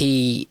think the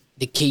key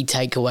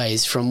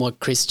takeaways from what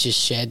Chris just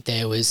shared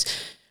there was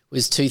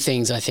two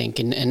things, I think.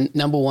 And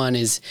number one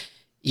is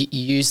you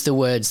use the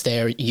words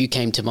there, you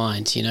came to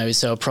mind,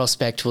 so a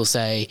prospect will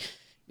say,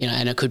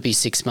 and it could be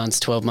 6 months,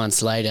 12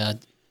 months later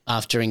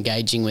after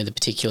engaging with a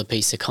particular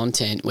piece of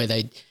content, where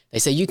they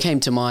say, you came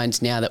to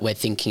mind now that we're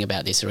thinking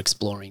about this or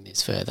exploring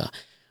this further.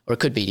 Or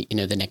it could be,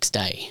 the next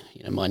day,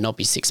 it might not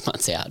be 6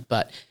 months out,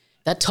 but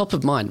that top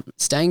of mind,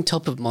 staying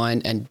top of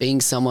mind and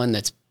being someone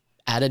that's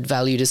added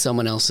value to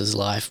someone else's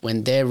life,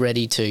 when they're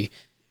ready to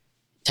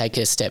take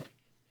a step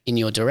in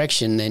your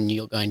direction, then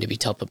you're going to be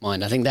top of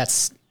mind. I think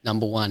that's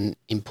number one,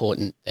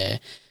 important there.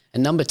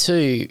 And number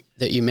two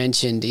that you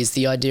mentioned is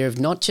the idea of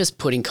not just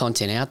putting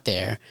content out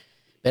there,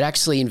 but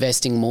actually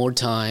investing more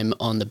time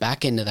on the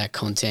back end of that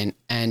content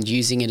and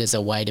using it as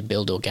a way to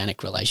build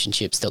organic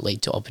relationships that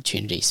lead to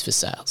opportunities for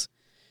sales.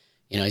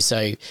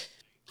 So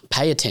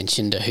pay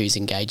attention to who's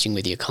engaging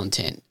with your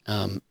content.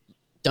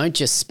 Don't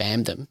just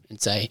spam them and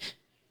say,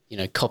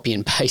 copy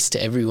and paste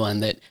to everyone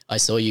that I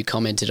saw you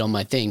commented on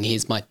my thing.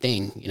 Here's my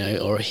thing,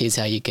 or here's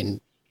how you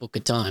can book a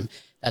time.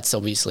 That's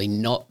obviously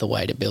not the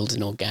way to build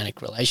an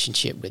organic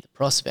relationship with a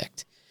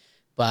prospect,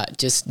 but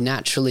just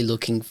naturally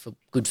looking for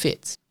good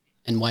fits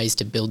and ways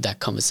to build that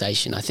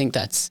conversation. I think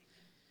that's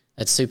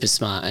super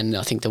smart. And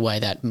I think the way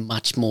that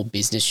much more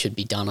business should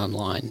be done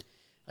online.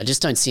 I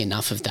just don't see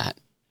enough of that.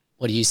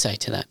 What do you say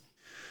to that?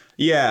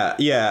 Yeah,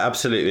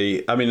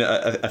 absolutely. I mean,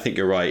 I think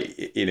you're right.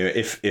 You know,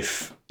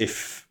 if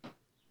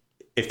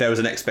there was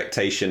an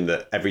expectation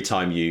that every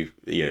time you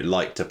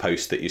liked a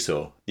post that you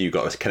saw, you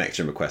got a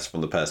connection request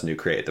from the person who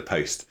created the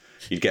post,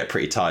 you'd get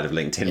pretty tired of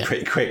LinkedIn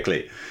pretty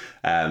quickly.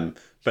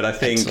 But I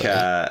think,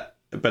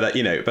 but at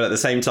the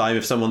same time,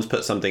 if someone's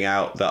put something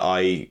out that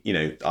I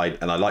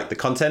like the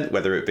content,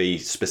 whether it be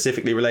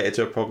specifically related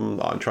to a problem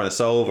that I'm trying to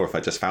solve, or if I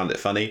just found it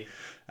funny,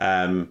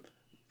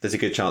 there's a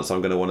good chance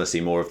I'm going to want to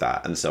see more of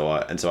that, and so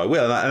I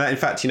will. And in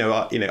fact,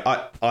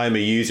 I'm a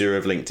user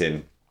of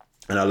LinkedIn,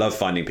 and I love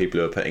finding people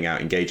who are putting out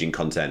engaging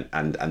content,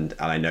 and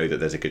I know that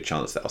there's a good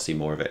chance that I'll see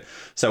more of it.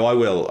 So I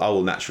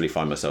will naturally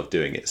find myself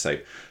doing it. So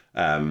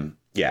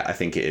I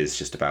think it is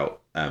just about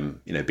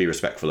be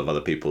respectful of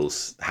other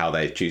people's how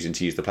they're choosing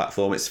to use the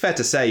platform. It's fair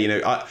to say,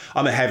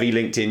 I'm a heavy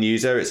LinkedIn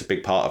user. It's a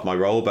big part of my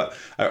role, but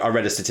I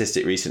read a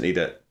statistic recently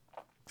that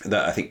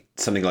I think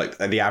something like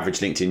the average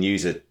LinkedIn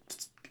user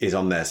is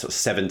on there sort of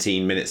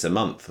 17 minutes a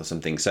month or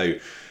something. So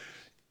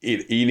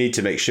you need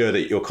to make sure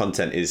that your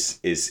content is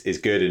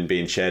good and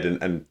being shared,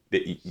 and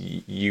that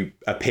you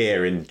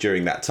appear in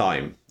during that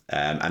time.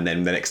 And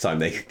then the next time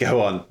they go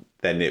on,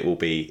 then it will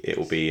be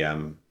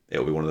one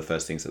of the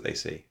first things that they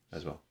see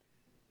as well.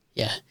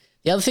 Yeah.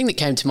 The other thing that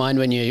came to mind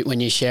when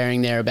you're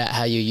sharing there about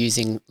how you're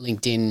using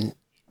LinkedIn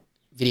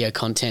video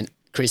content,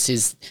 Chris,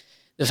 is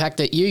the fact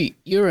that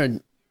you're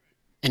an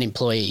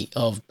employee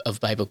of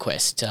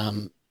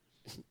BabelQuest.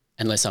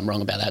 Unless I'm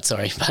wrong about that,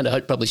 sorry, but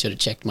I probably should have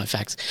checked my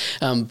facts.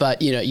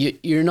 But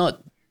you're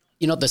not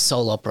the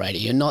sole operator.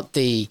 You're not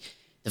the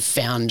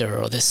founder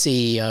or the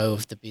CEO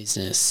of the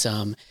business.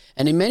 And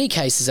in many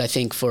cases, I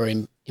think for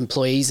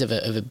employees of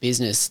a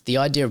business, the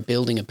idea of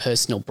building a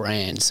personal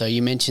brand. So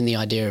you mentioned the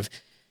idea of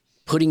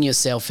putting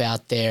yourself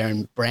out there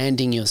and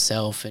branding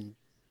yourself and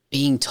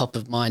being top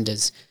of mind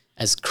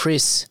as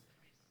Chris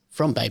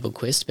from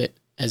BabelQuest, but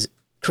as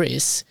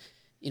Chris,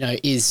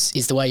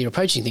 is the way you're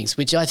approaching things,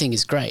 which I think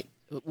is great.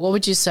 What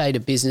would you say to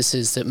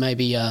businesses that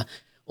maybe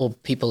or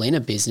people in a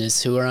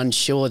business who are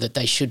unsure that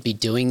they should be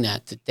doing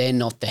that they're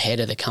not the head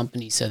of the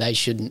company, so they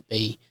shouldn't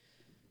be,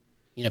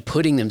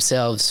 putting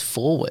themselves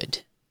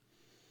forward?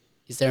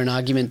 Is there an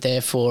argument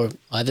there for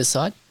either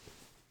side?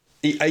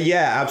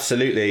 Yeah,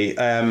 absolutely.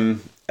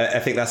 I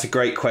think that's a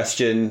great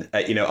question.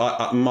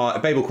 My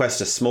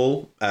BabelQuest are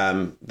small.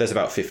 There's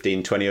about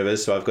 15, 20 of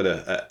us. So I've got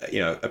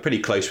a pretty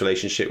close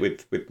relationship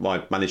with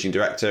my managing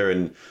director,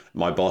 and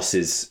my boss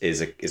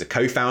is a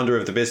co-founder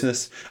of the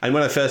business. And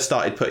when I first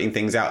started putting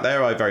things out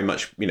there, I very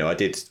much, I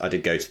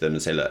did go to them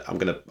and say, look, I'm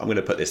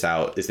gonna put this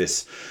out. Is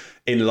this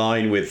in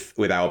line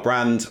with our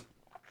brand?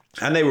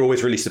 And they were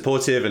always really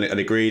supportive and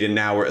agreed. And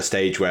now we're at a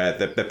stage where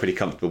they're pretty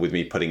comfortable with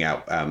me putting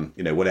out,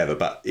 whatever.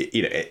 But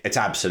it's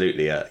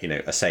absolutely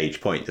a sage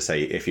point to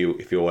say if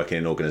you're working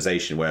in an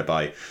organisation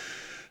whereby,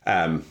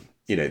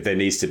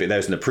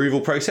 there's an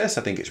approval process.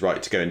 I think it's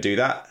right to go and do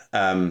that.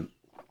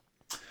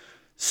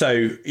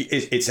 So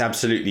it's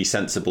absolutely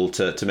sensible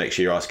to make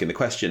sure you're asking the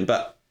question.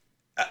 But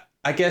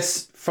I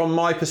guess from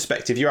my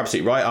perspective, you're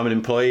absolutely right. I'm an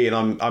employee, and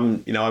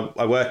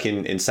I work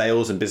in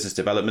sales and business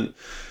development.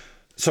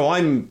 So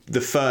I'm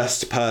the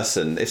first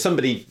person, if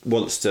somebody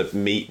wants to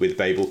meet with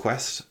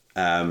BabelQuest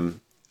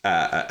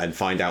and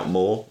find out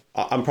more,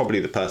 I'm probably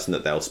the person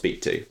that they'll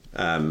speak to.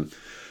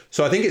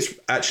 So I think it's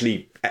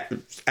actually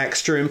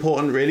extra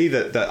important, really,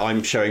 that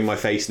I'm showing my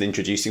face and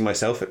introducing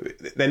myself.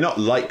 They're not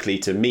likely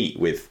to meet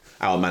with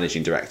our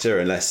managing director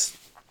unless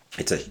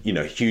it's a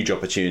huge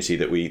opportunity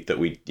that we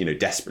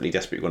desperately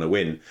want to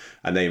win,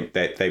 and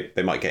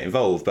they might get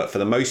involved. But for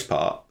the most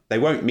part, they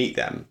won't meet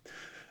them.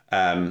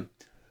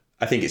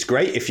 I think it's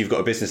great if you've got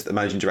a business that the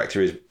managing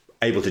director is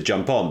able to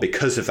jump on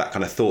because of that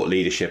kind of thought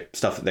leadership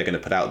stuff that they're going to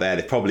put out there.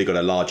 They've probably got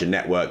a larger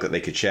network that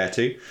they could share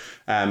to,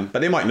 but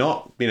they might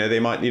not. They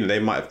might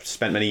have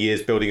spent many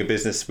years building a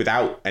business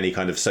without any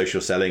kind of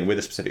social selling with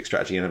a specific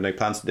strategy and have no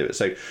plans to do it.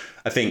 So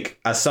I think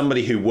as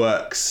somebody who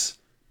works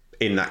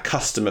in that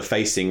customer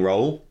facing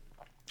role,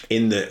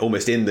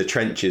 almost in the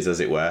trenches, as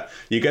it were,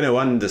 you're going to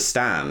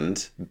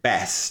understand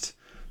best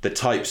the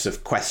types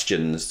of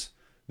questions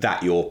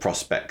that your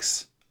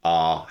prospects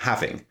are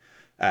having,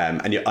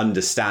 and you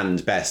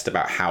understand best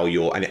about how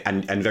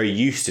and very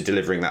used to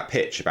delivering that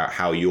pitch about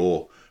how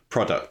your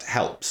product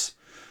helps.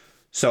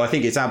 So I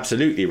think it's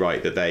absolutely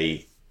right that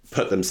they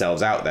put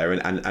themselves out there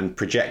and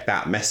project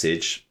that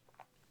message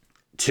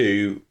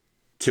to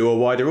a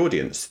wider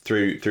audience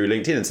through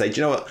LinkedIn and say, do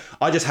you know what,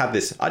 I just had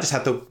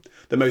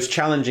the most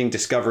challenging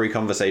discovery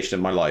conversation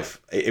of my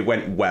life. It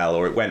went well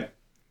or it went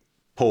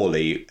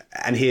poorly,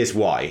 and here's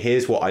why.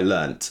 Here's what I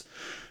learnt,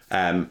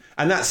 and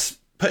that's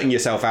putting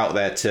yourself out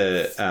there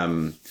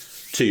to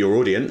your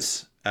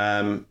audience,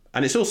 and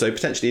it's also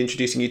potentially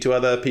introducing you to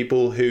other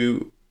people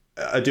who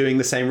are doing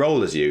the same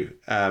role as you.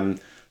 So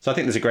I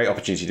think there's a great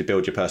opportunity to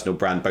build your personal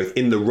brand, both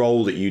in the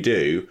role that you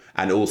do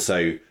and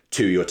also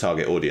to your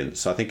target audience.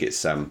 So I think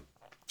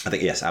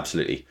yes,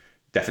 absolutely,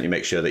 definitely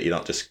make sure that you're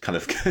not just kind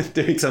of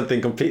doing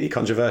something completely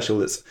controversial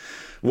that's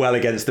well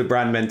against the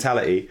brand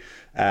mentality.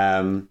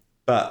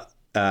 but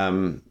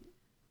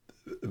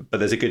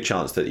there's a good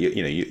chance that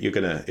you're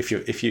gonna, if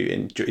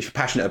you're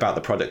passionate about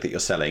the product that you're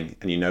selling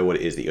and you know what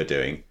it is that you're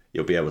doing,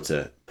 you'll be able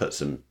to put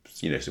some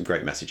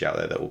great message out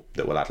there that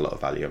will add a lot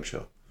of value, I'm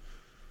sure.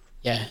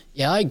 Yeah,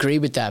 I agree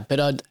with that, but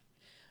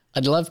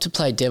I'd love to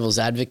play devil's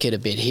advocate a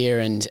bit here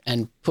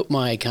and put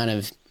my kind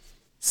of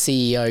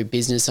CEO,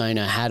 business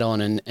owner hat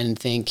on and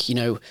think,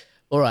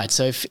 all right,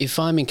 so if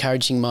I'm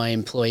encouraging my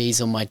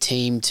employees on my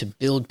team to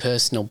build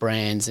personal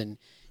brands and,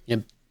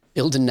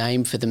 build a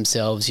name for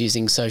themselves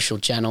using social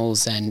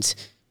channels and,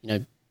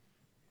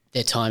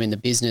 their time in the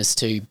business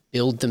to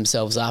build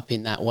themselves up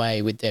in that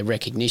way with their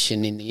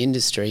recognition in the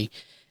industry,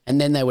 and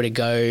then they were to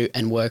go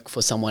and work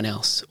for someone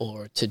else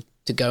or to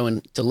go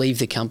and to leave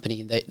the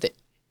company,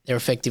 they're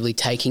effectively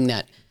taking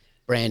that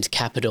brand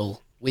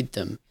capital with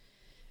them.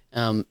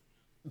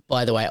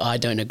 By the way, I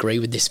don't agree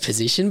with this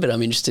position, but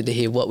I'm interested to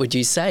hear what would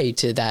you say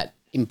to that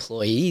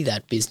employee,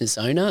 that business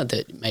owner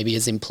that maybe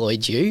has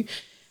employed you,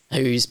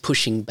 who's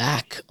pushing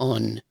back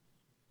on,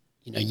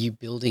 you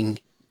building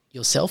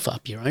yourself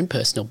up, your own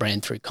personal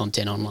brand through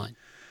content online?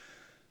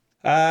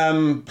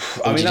 Or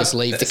you just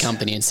leave the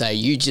company and say,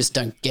 you just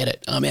don't get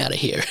it, I'm out of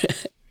here?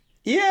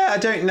 Yeah, I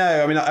don't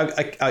know. I mean,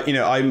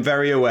 I'm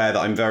very aware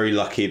that I'm very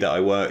lucky that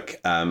I work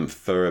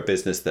for a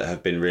business that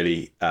have been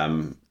really,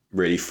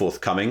 really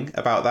forthcoming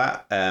about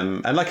that.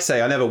 And like I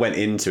say, I never went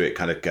into it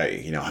kind of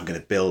going, I'm going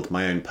to build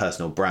my own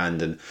personal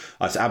brand. And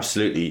I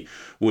absolutely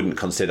wouldn't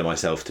consider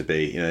myself to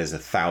be, there's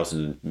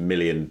 1,000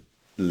 million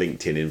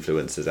LinkedIn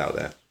influencers out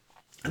there,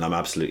 and I'm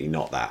absolutely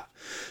not that.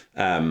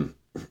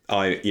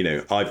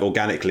 I've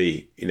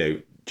organically,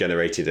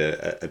 generated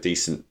a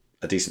decent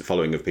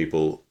following of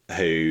people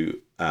who've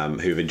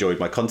enjoyed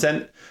my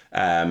content.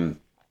 So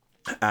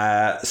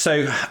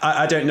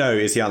I don't know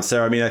is the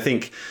answer. I mean, I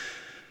think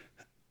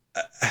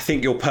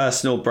your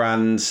personal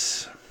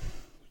brands,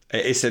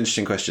 it's an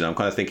interesting question. I'm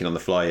kind of thinking on the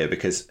fly here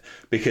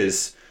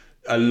because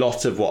a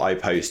lot of what I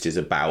post is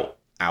about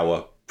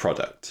our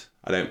product.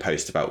 I don't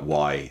post about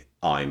why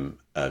I'm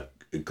a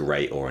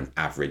great or an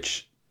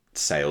average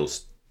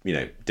sales,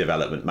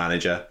 development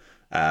manager.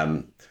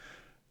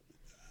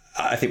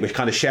 I think we're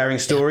kind of sharing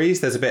stories.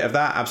 Yeah. There's a bit of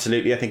that.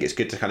 Absolutely. I think it's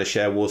good to kind of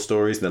share war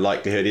stories. And the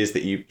likelihood is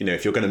that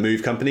if you're going to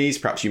move companies,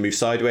 perhaps you move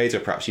sideways or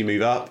perhaps you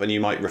move up, and you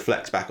might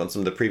reflect back on some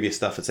of the previous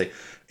stuff and say,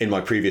 in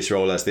my previous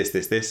role as this.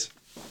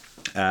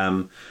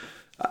 But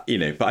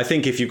I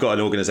think if you've got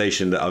an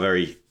organization that are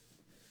very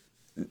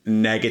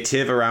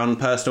negative around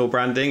personal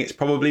branding, it's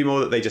probably more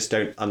that they just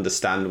don't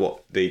understand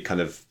what the kind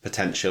of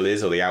potential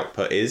is or the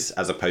output is,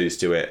 as opposed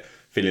to it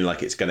feeling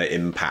like it's going to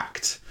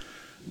impact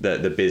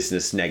the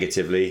business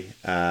negatively.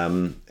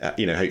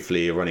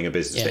 Hopefully you're running a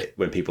business that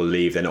when people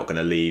leave, they're not going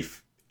to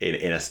leave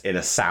in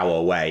a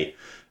sour way.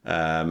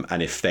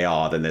 And if they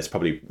are, then there's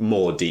probably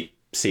more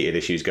deep-seated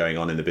issues going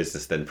on in the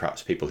business than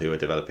perhaps people who are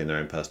developing their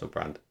own personal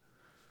brand.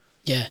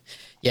 Yeah.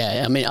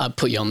 I mean, I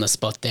put you on the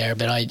spot there,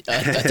 but I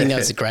think that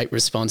was a great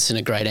response and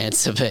a great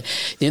answer. But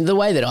the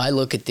way that I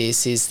look at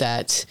this is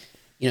that,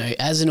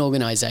 as an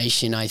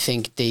organization, I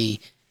think the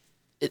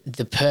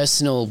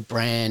personal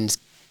brand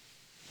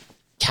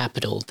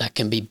capital that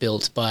can be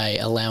built by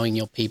allowing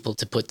your people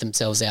to put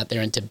themselves out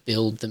there and to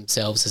build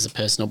themselves as a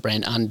personal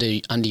brand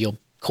under your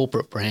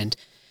corporate brand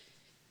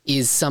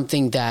is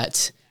something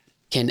that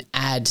can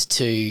add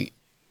to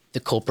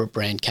the corporate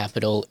brand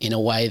capital in a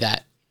way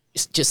that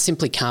just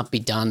simply can't be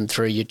done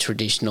through your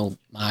traditional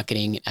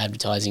marketing,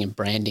 advertising and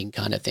branding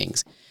kind of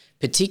things,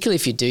 particularly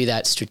if you do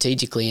that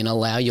strategically and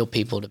allow your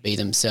people to be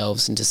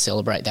themselves and to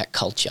celebrate that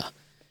culture,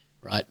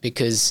 right?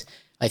 Because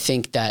I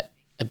think that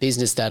a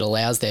business that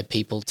allows their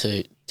people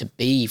to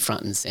be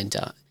front and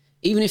center,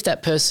 even if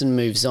that person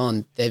moves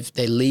on, they're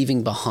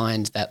leaving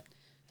behind that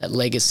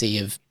legacy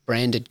of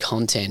branded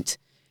content.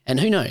 And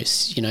who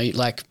knows,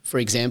 like, for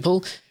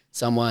example,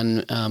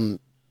 someone,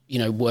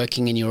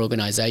 working in your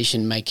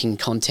organization, making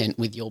content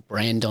with your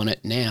brand on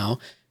it now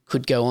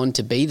could go on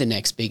to be the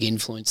next big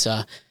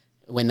influencer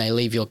when they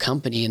leave your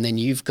company. And then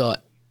you've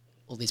got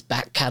all this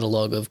back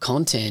catalog of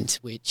content,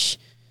 which,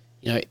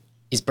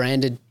 is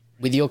branded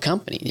with your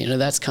company.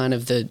 That's kind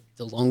of the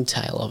long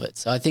tail of it.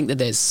 So I think that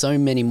there's so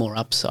many more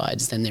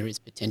upsides than there is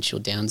potential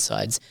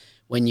downsides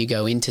when you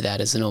go into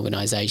that as an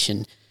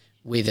organization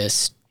with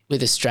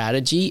a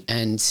strategy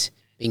and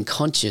being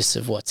conscious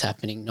of what's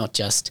happening, not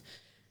just,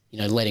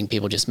 letting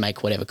people just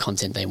make whatever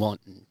content they want.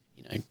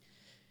 And,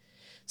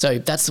 so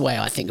that's the way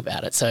I think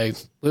about it. So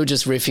we were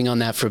just riffing on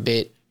that for a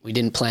bit. We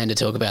didn't plan to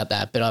talk about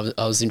that, but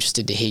I was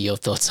interested to hear your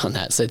thoughts on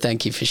that. So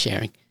thank you for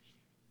sharing.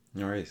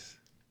 No worries.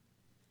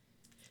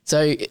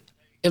 So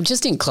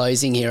just in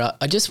closing here,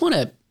 I just want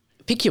to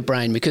pick your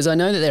brain because I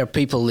know that there are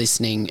people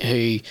listening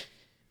who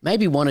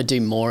maybe want to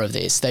do more of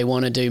this. They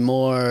want to do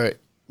more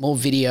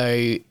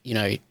video,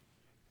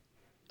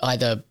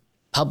 either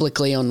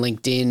publicly on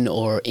LinkedIn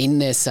or in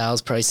their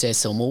sales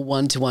process, or more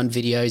one-to-one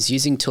videos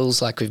using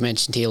tools like we've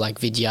mentioned here, like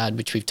Vidyard,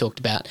 which we've talked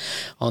about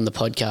on the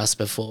podcast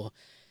before.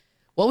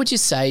 What would you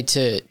say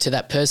to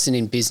that person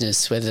in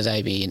business, whether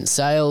they be in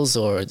sales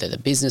or they're the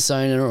business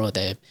owner or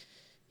they're,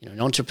 an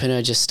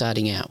entrepreneur just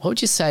starting out, what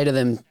would you say to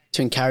them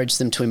to encourage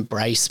them to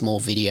embrace more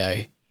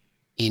video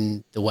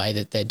in the way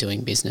that they're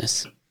doing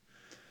business?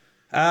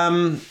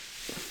 I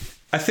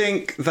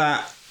think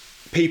that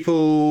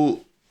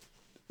people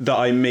that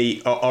I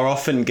meet are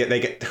often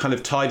get kind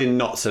of tied in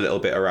knots a little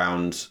bit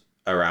around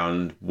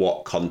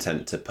what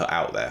content to put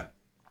out there.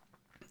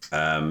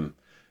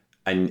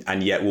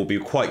 And yet will be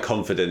quite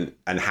confident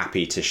and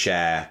happy to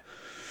share,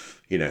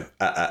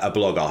 a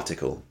blog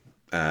article.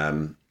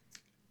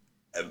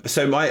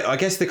 So I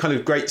guess the kind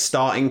of great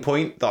starting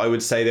point that I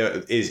would say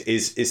there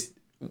is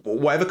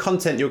whatever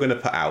content you're going to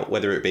put out,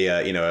 whether it be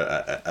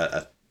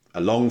a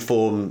long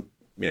form,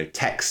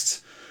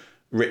 text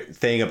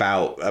thing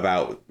about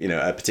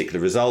a particular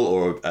result,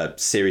 or a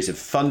series of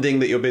funding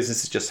that your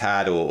business has just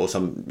had, or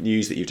some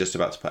news that you're just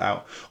about to put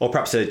out, or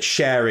perhaps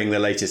sharing the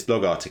latest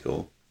blog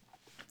article.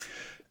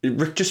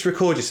 Just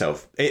record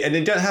yourself, and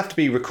it don't have to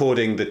be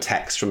recording the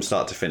text from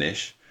start to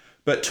finish,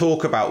 but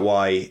talk about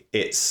why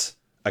it's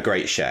a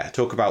great share.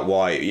 Talk about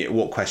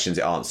what questions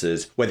it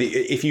answers. Whether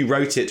if you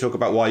wrote it, talk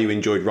about why you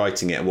enjoyed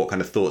writing it and what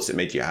kind of thoughts it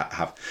made you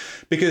have.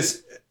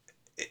 Because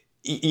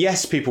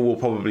yes, people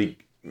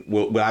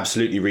will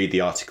absolutely read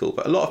the article,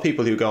 but a lot of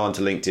people who go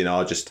onto LinkedIn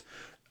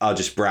are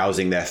just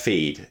browsing their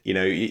feed.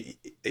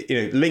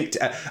 Linked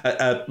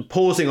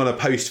pausing on a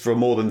post for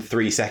more than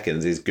 3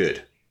 seconds is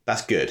good.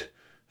 That's good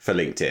for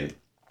LinkedIn.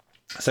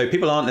 So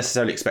people aren't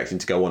necessarily expecting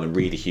to go on and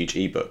read a huge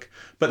ebook,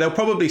 but they'll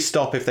probably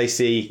stop if they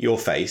see your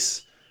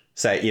face,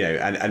 say,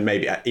 and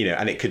maybe,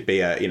 and it could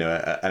be an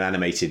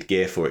animated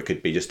GIF, or it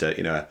could be just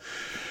a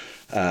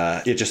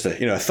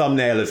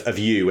thumbnail of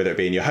you, whether it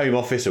be in your home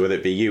office or whether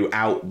it be you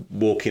out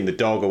walking the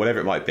dog or whatever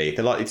it might be.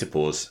 They're likely to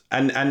pause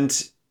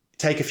and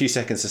take a few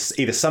seconds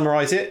to either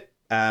summarize it,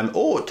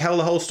 or tell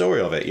the whole story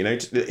of it.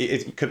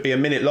 It could be a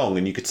minute long,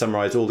 and you could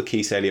summarize all the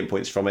key salient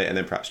points from it, and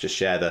then perhaps just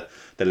share the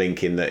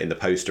link in the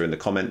post or in the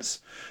comments.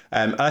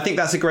 And I think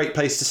that's a great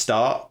place to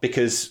start,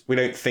 because we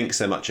don't think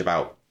so much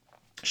about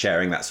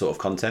sharing that sort of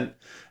content.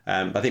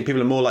 I think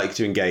people are more likely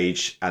to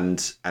engage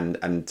and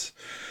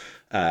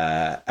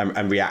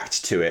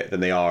react to it than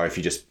they are if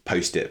you just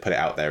post it, put it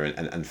out there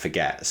and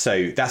forget.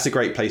 So that's a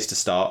great place to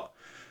start.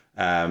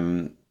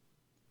 I'll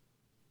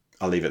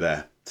leave it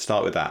there.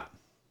 Start with that.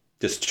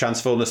 Just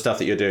transform the stuff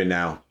that you're doing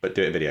now, but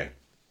do it video.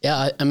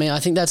 Yeah, I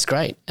think that's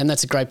great. And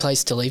that's a great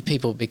place to leave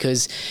people,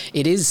 because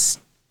it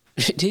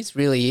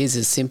really is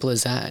as simple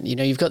as that.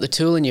 You've got the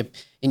tool in your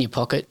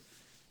pocket,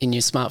 in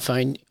your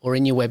smartphone, or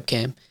in your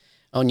webcam,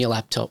 on your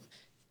laptop.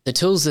 The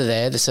tools are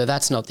there, so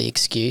that's not the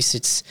excuse.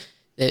 It's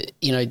the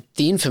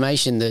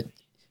information that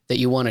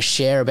you want to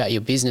share about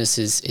your business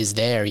is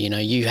there.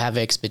 You have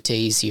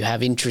expertise, you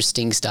have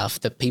interesting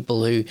stuff that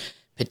people who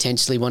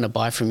potentially want to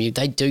buy from you,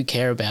 they do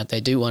care about,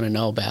 they do want to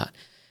know about.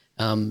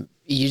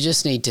 You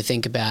just need to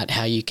think about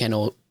how you can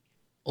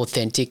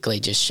authentically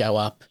just show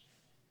up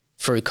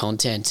through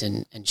content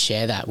and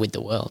share that with the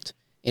world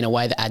in a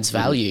way that adds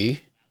value,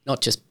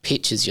 not just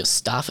pitches your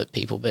stuff at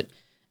people, but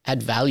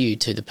add value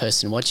to the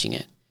person watching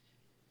it.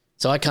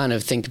 So I kind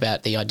of think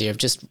about the idea of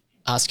just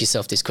ask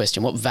yourself this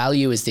question: what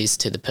value is this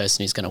to the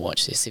person who's going to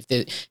watch this? If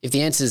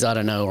the answer is I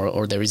don't know,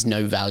 or there is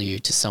no value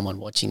to someone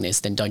watching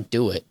this, then don't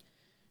do it,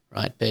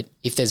 right? But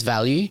if there's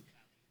value,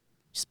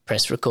 just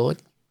press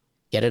record,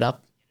 get it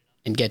up,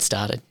 and get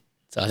started.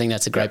 So I think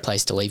that's a great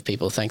place to leave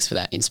people. Thanks for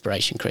that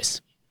inspiration, Chris.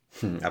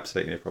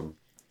 Absolutely, no problem.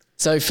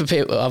 So for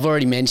people, I've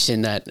already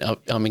mentioned that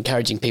I'm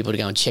encouraging people to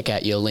go and check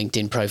out your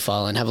LinkedIn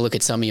profile and have a look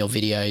at some of your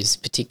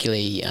videos,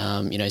 particularly,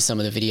 some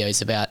of the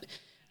videos about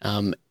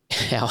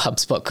how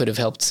HubSpot could have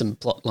helped some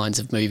plot lines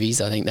of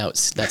movies. I think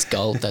that's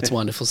gold. That's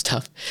wonderful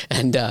stuff.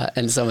 And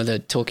some of the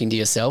talking to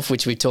yourself,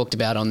 which we've talked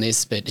about on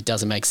this, but it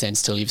doesn't make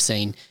sense till you've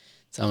seen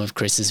some of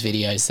Chris's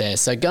videos there.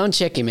 So go and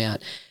check him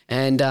out.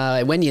 And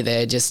when you're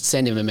there, just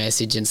send him a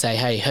message and say,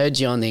 hey, heard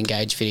you on the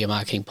Engage Video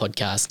Marketing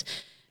Podcast.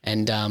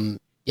 And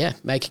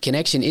make a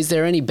connection. Is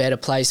there any better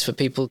place for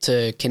people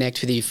to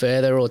connect with you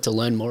further or to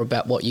learn more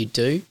about what you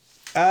do?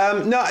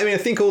 No, I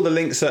think all the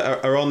links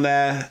are on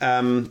there.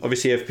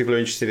 Obviously, if people are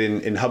interested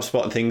in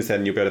HubSpot and things,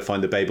 then you'll be able to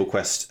find the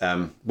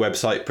BabelQuest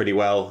website pretty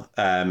well,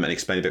 and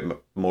explain a bit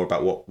more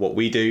about what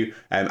we do.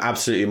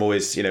 Absolutely, I'm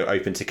always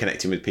open to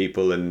connecting with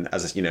people, and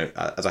as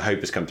I hope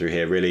has come through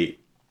here, really,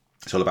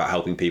 it's all about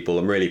helping people.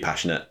 I'm really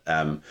passionate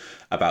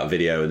about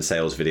video and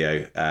sales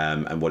video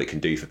and what it can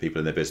do for people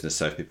in their business.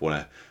 So if people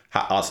want to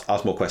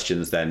ask more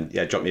questions, then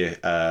drop me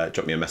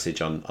a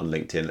message on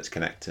LinkedIn. Let's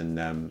connect, and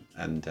I'm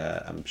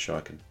sure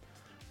I can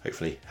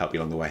hopefully help you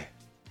along the way.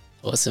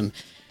 Awesome.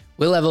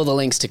 We'll have all the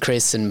links to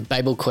Chris and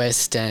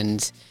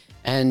BabelQuest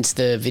and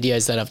the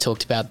videos that I've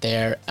talked about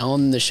there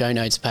on the show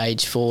notes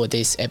page for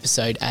this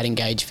episode at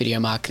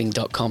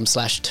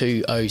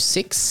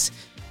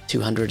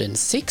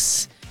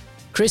engagevideomarketing.com/206.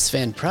 Chris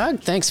Van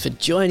Praag, thanks for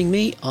joining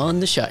me on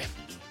the show.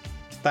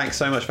 Thanks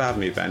so much for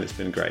having me, Ben. It's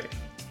been great.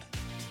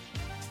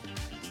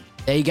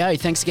 There you go.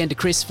 Thanks again to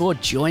Chris for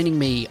joining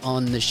me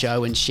on the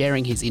show and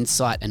sharing his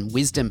insight and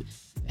wisdom,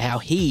 how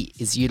he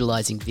is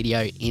utilizing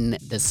video in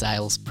the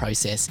sales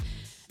process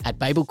at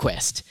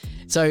BabelQuest.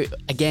 So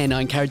again, I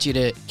encourage you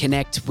to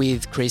connect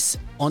with Chris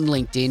on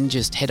LinkedIn.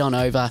 Just head on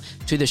over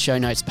to the show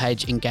notes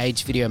page,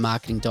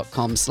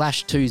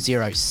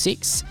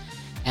 engagevideomarketing.com/206,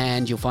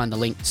 and you'll find the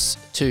links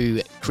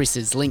to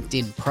Chris's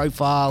LinkedIn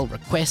profile,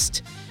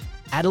 request.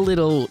 Add a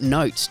little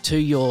note to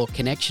your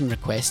connection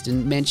request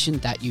and mention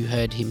that you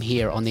heard him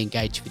here on the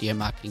Engage Video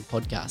Marketing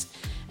podcast.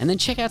 And then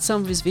check out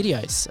some of his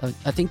videos.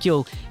 I think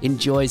you'll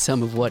enjoy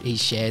some of what he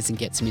shares and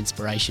get some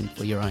inspiration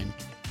for your own.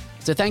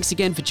 So thanks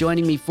again for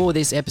joining me for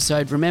this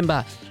episode.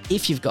 Remember,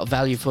 if you've got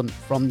value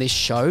from this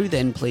show,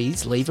 then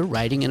please leave a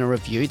rating and a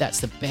review. That's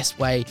the best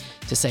way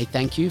to say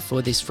thank you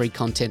for this free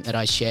content that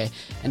I share,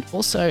 and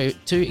also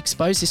to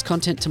expose this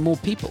content to more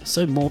people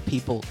so more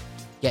people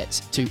get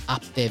to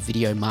up their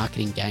video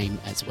marketing game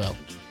as well.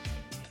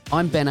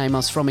 I'm Ben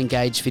Amos from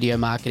Engage Video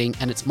Marketing,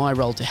 and it's my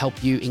role to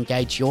help you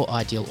engage your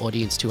ideal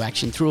audience to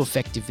action through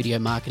effective video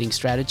marketing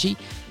strategy.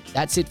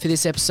 That's it for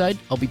this episode.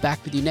 I'll be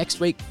back with you next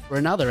week for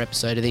another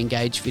episode of the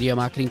Engage Video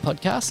Marketing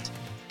Podcast.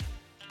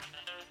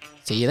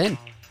 See you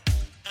then.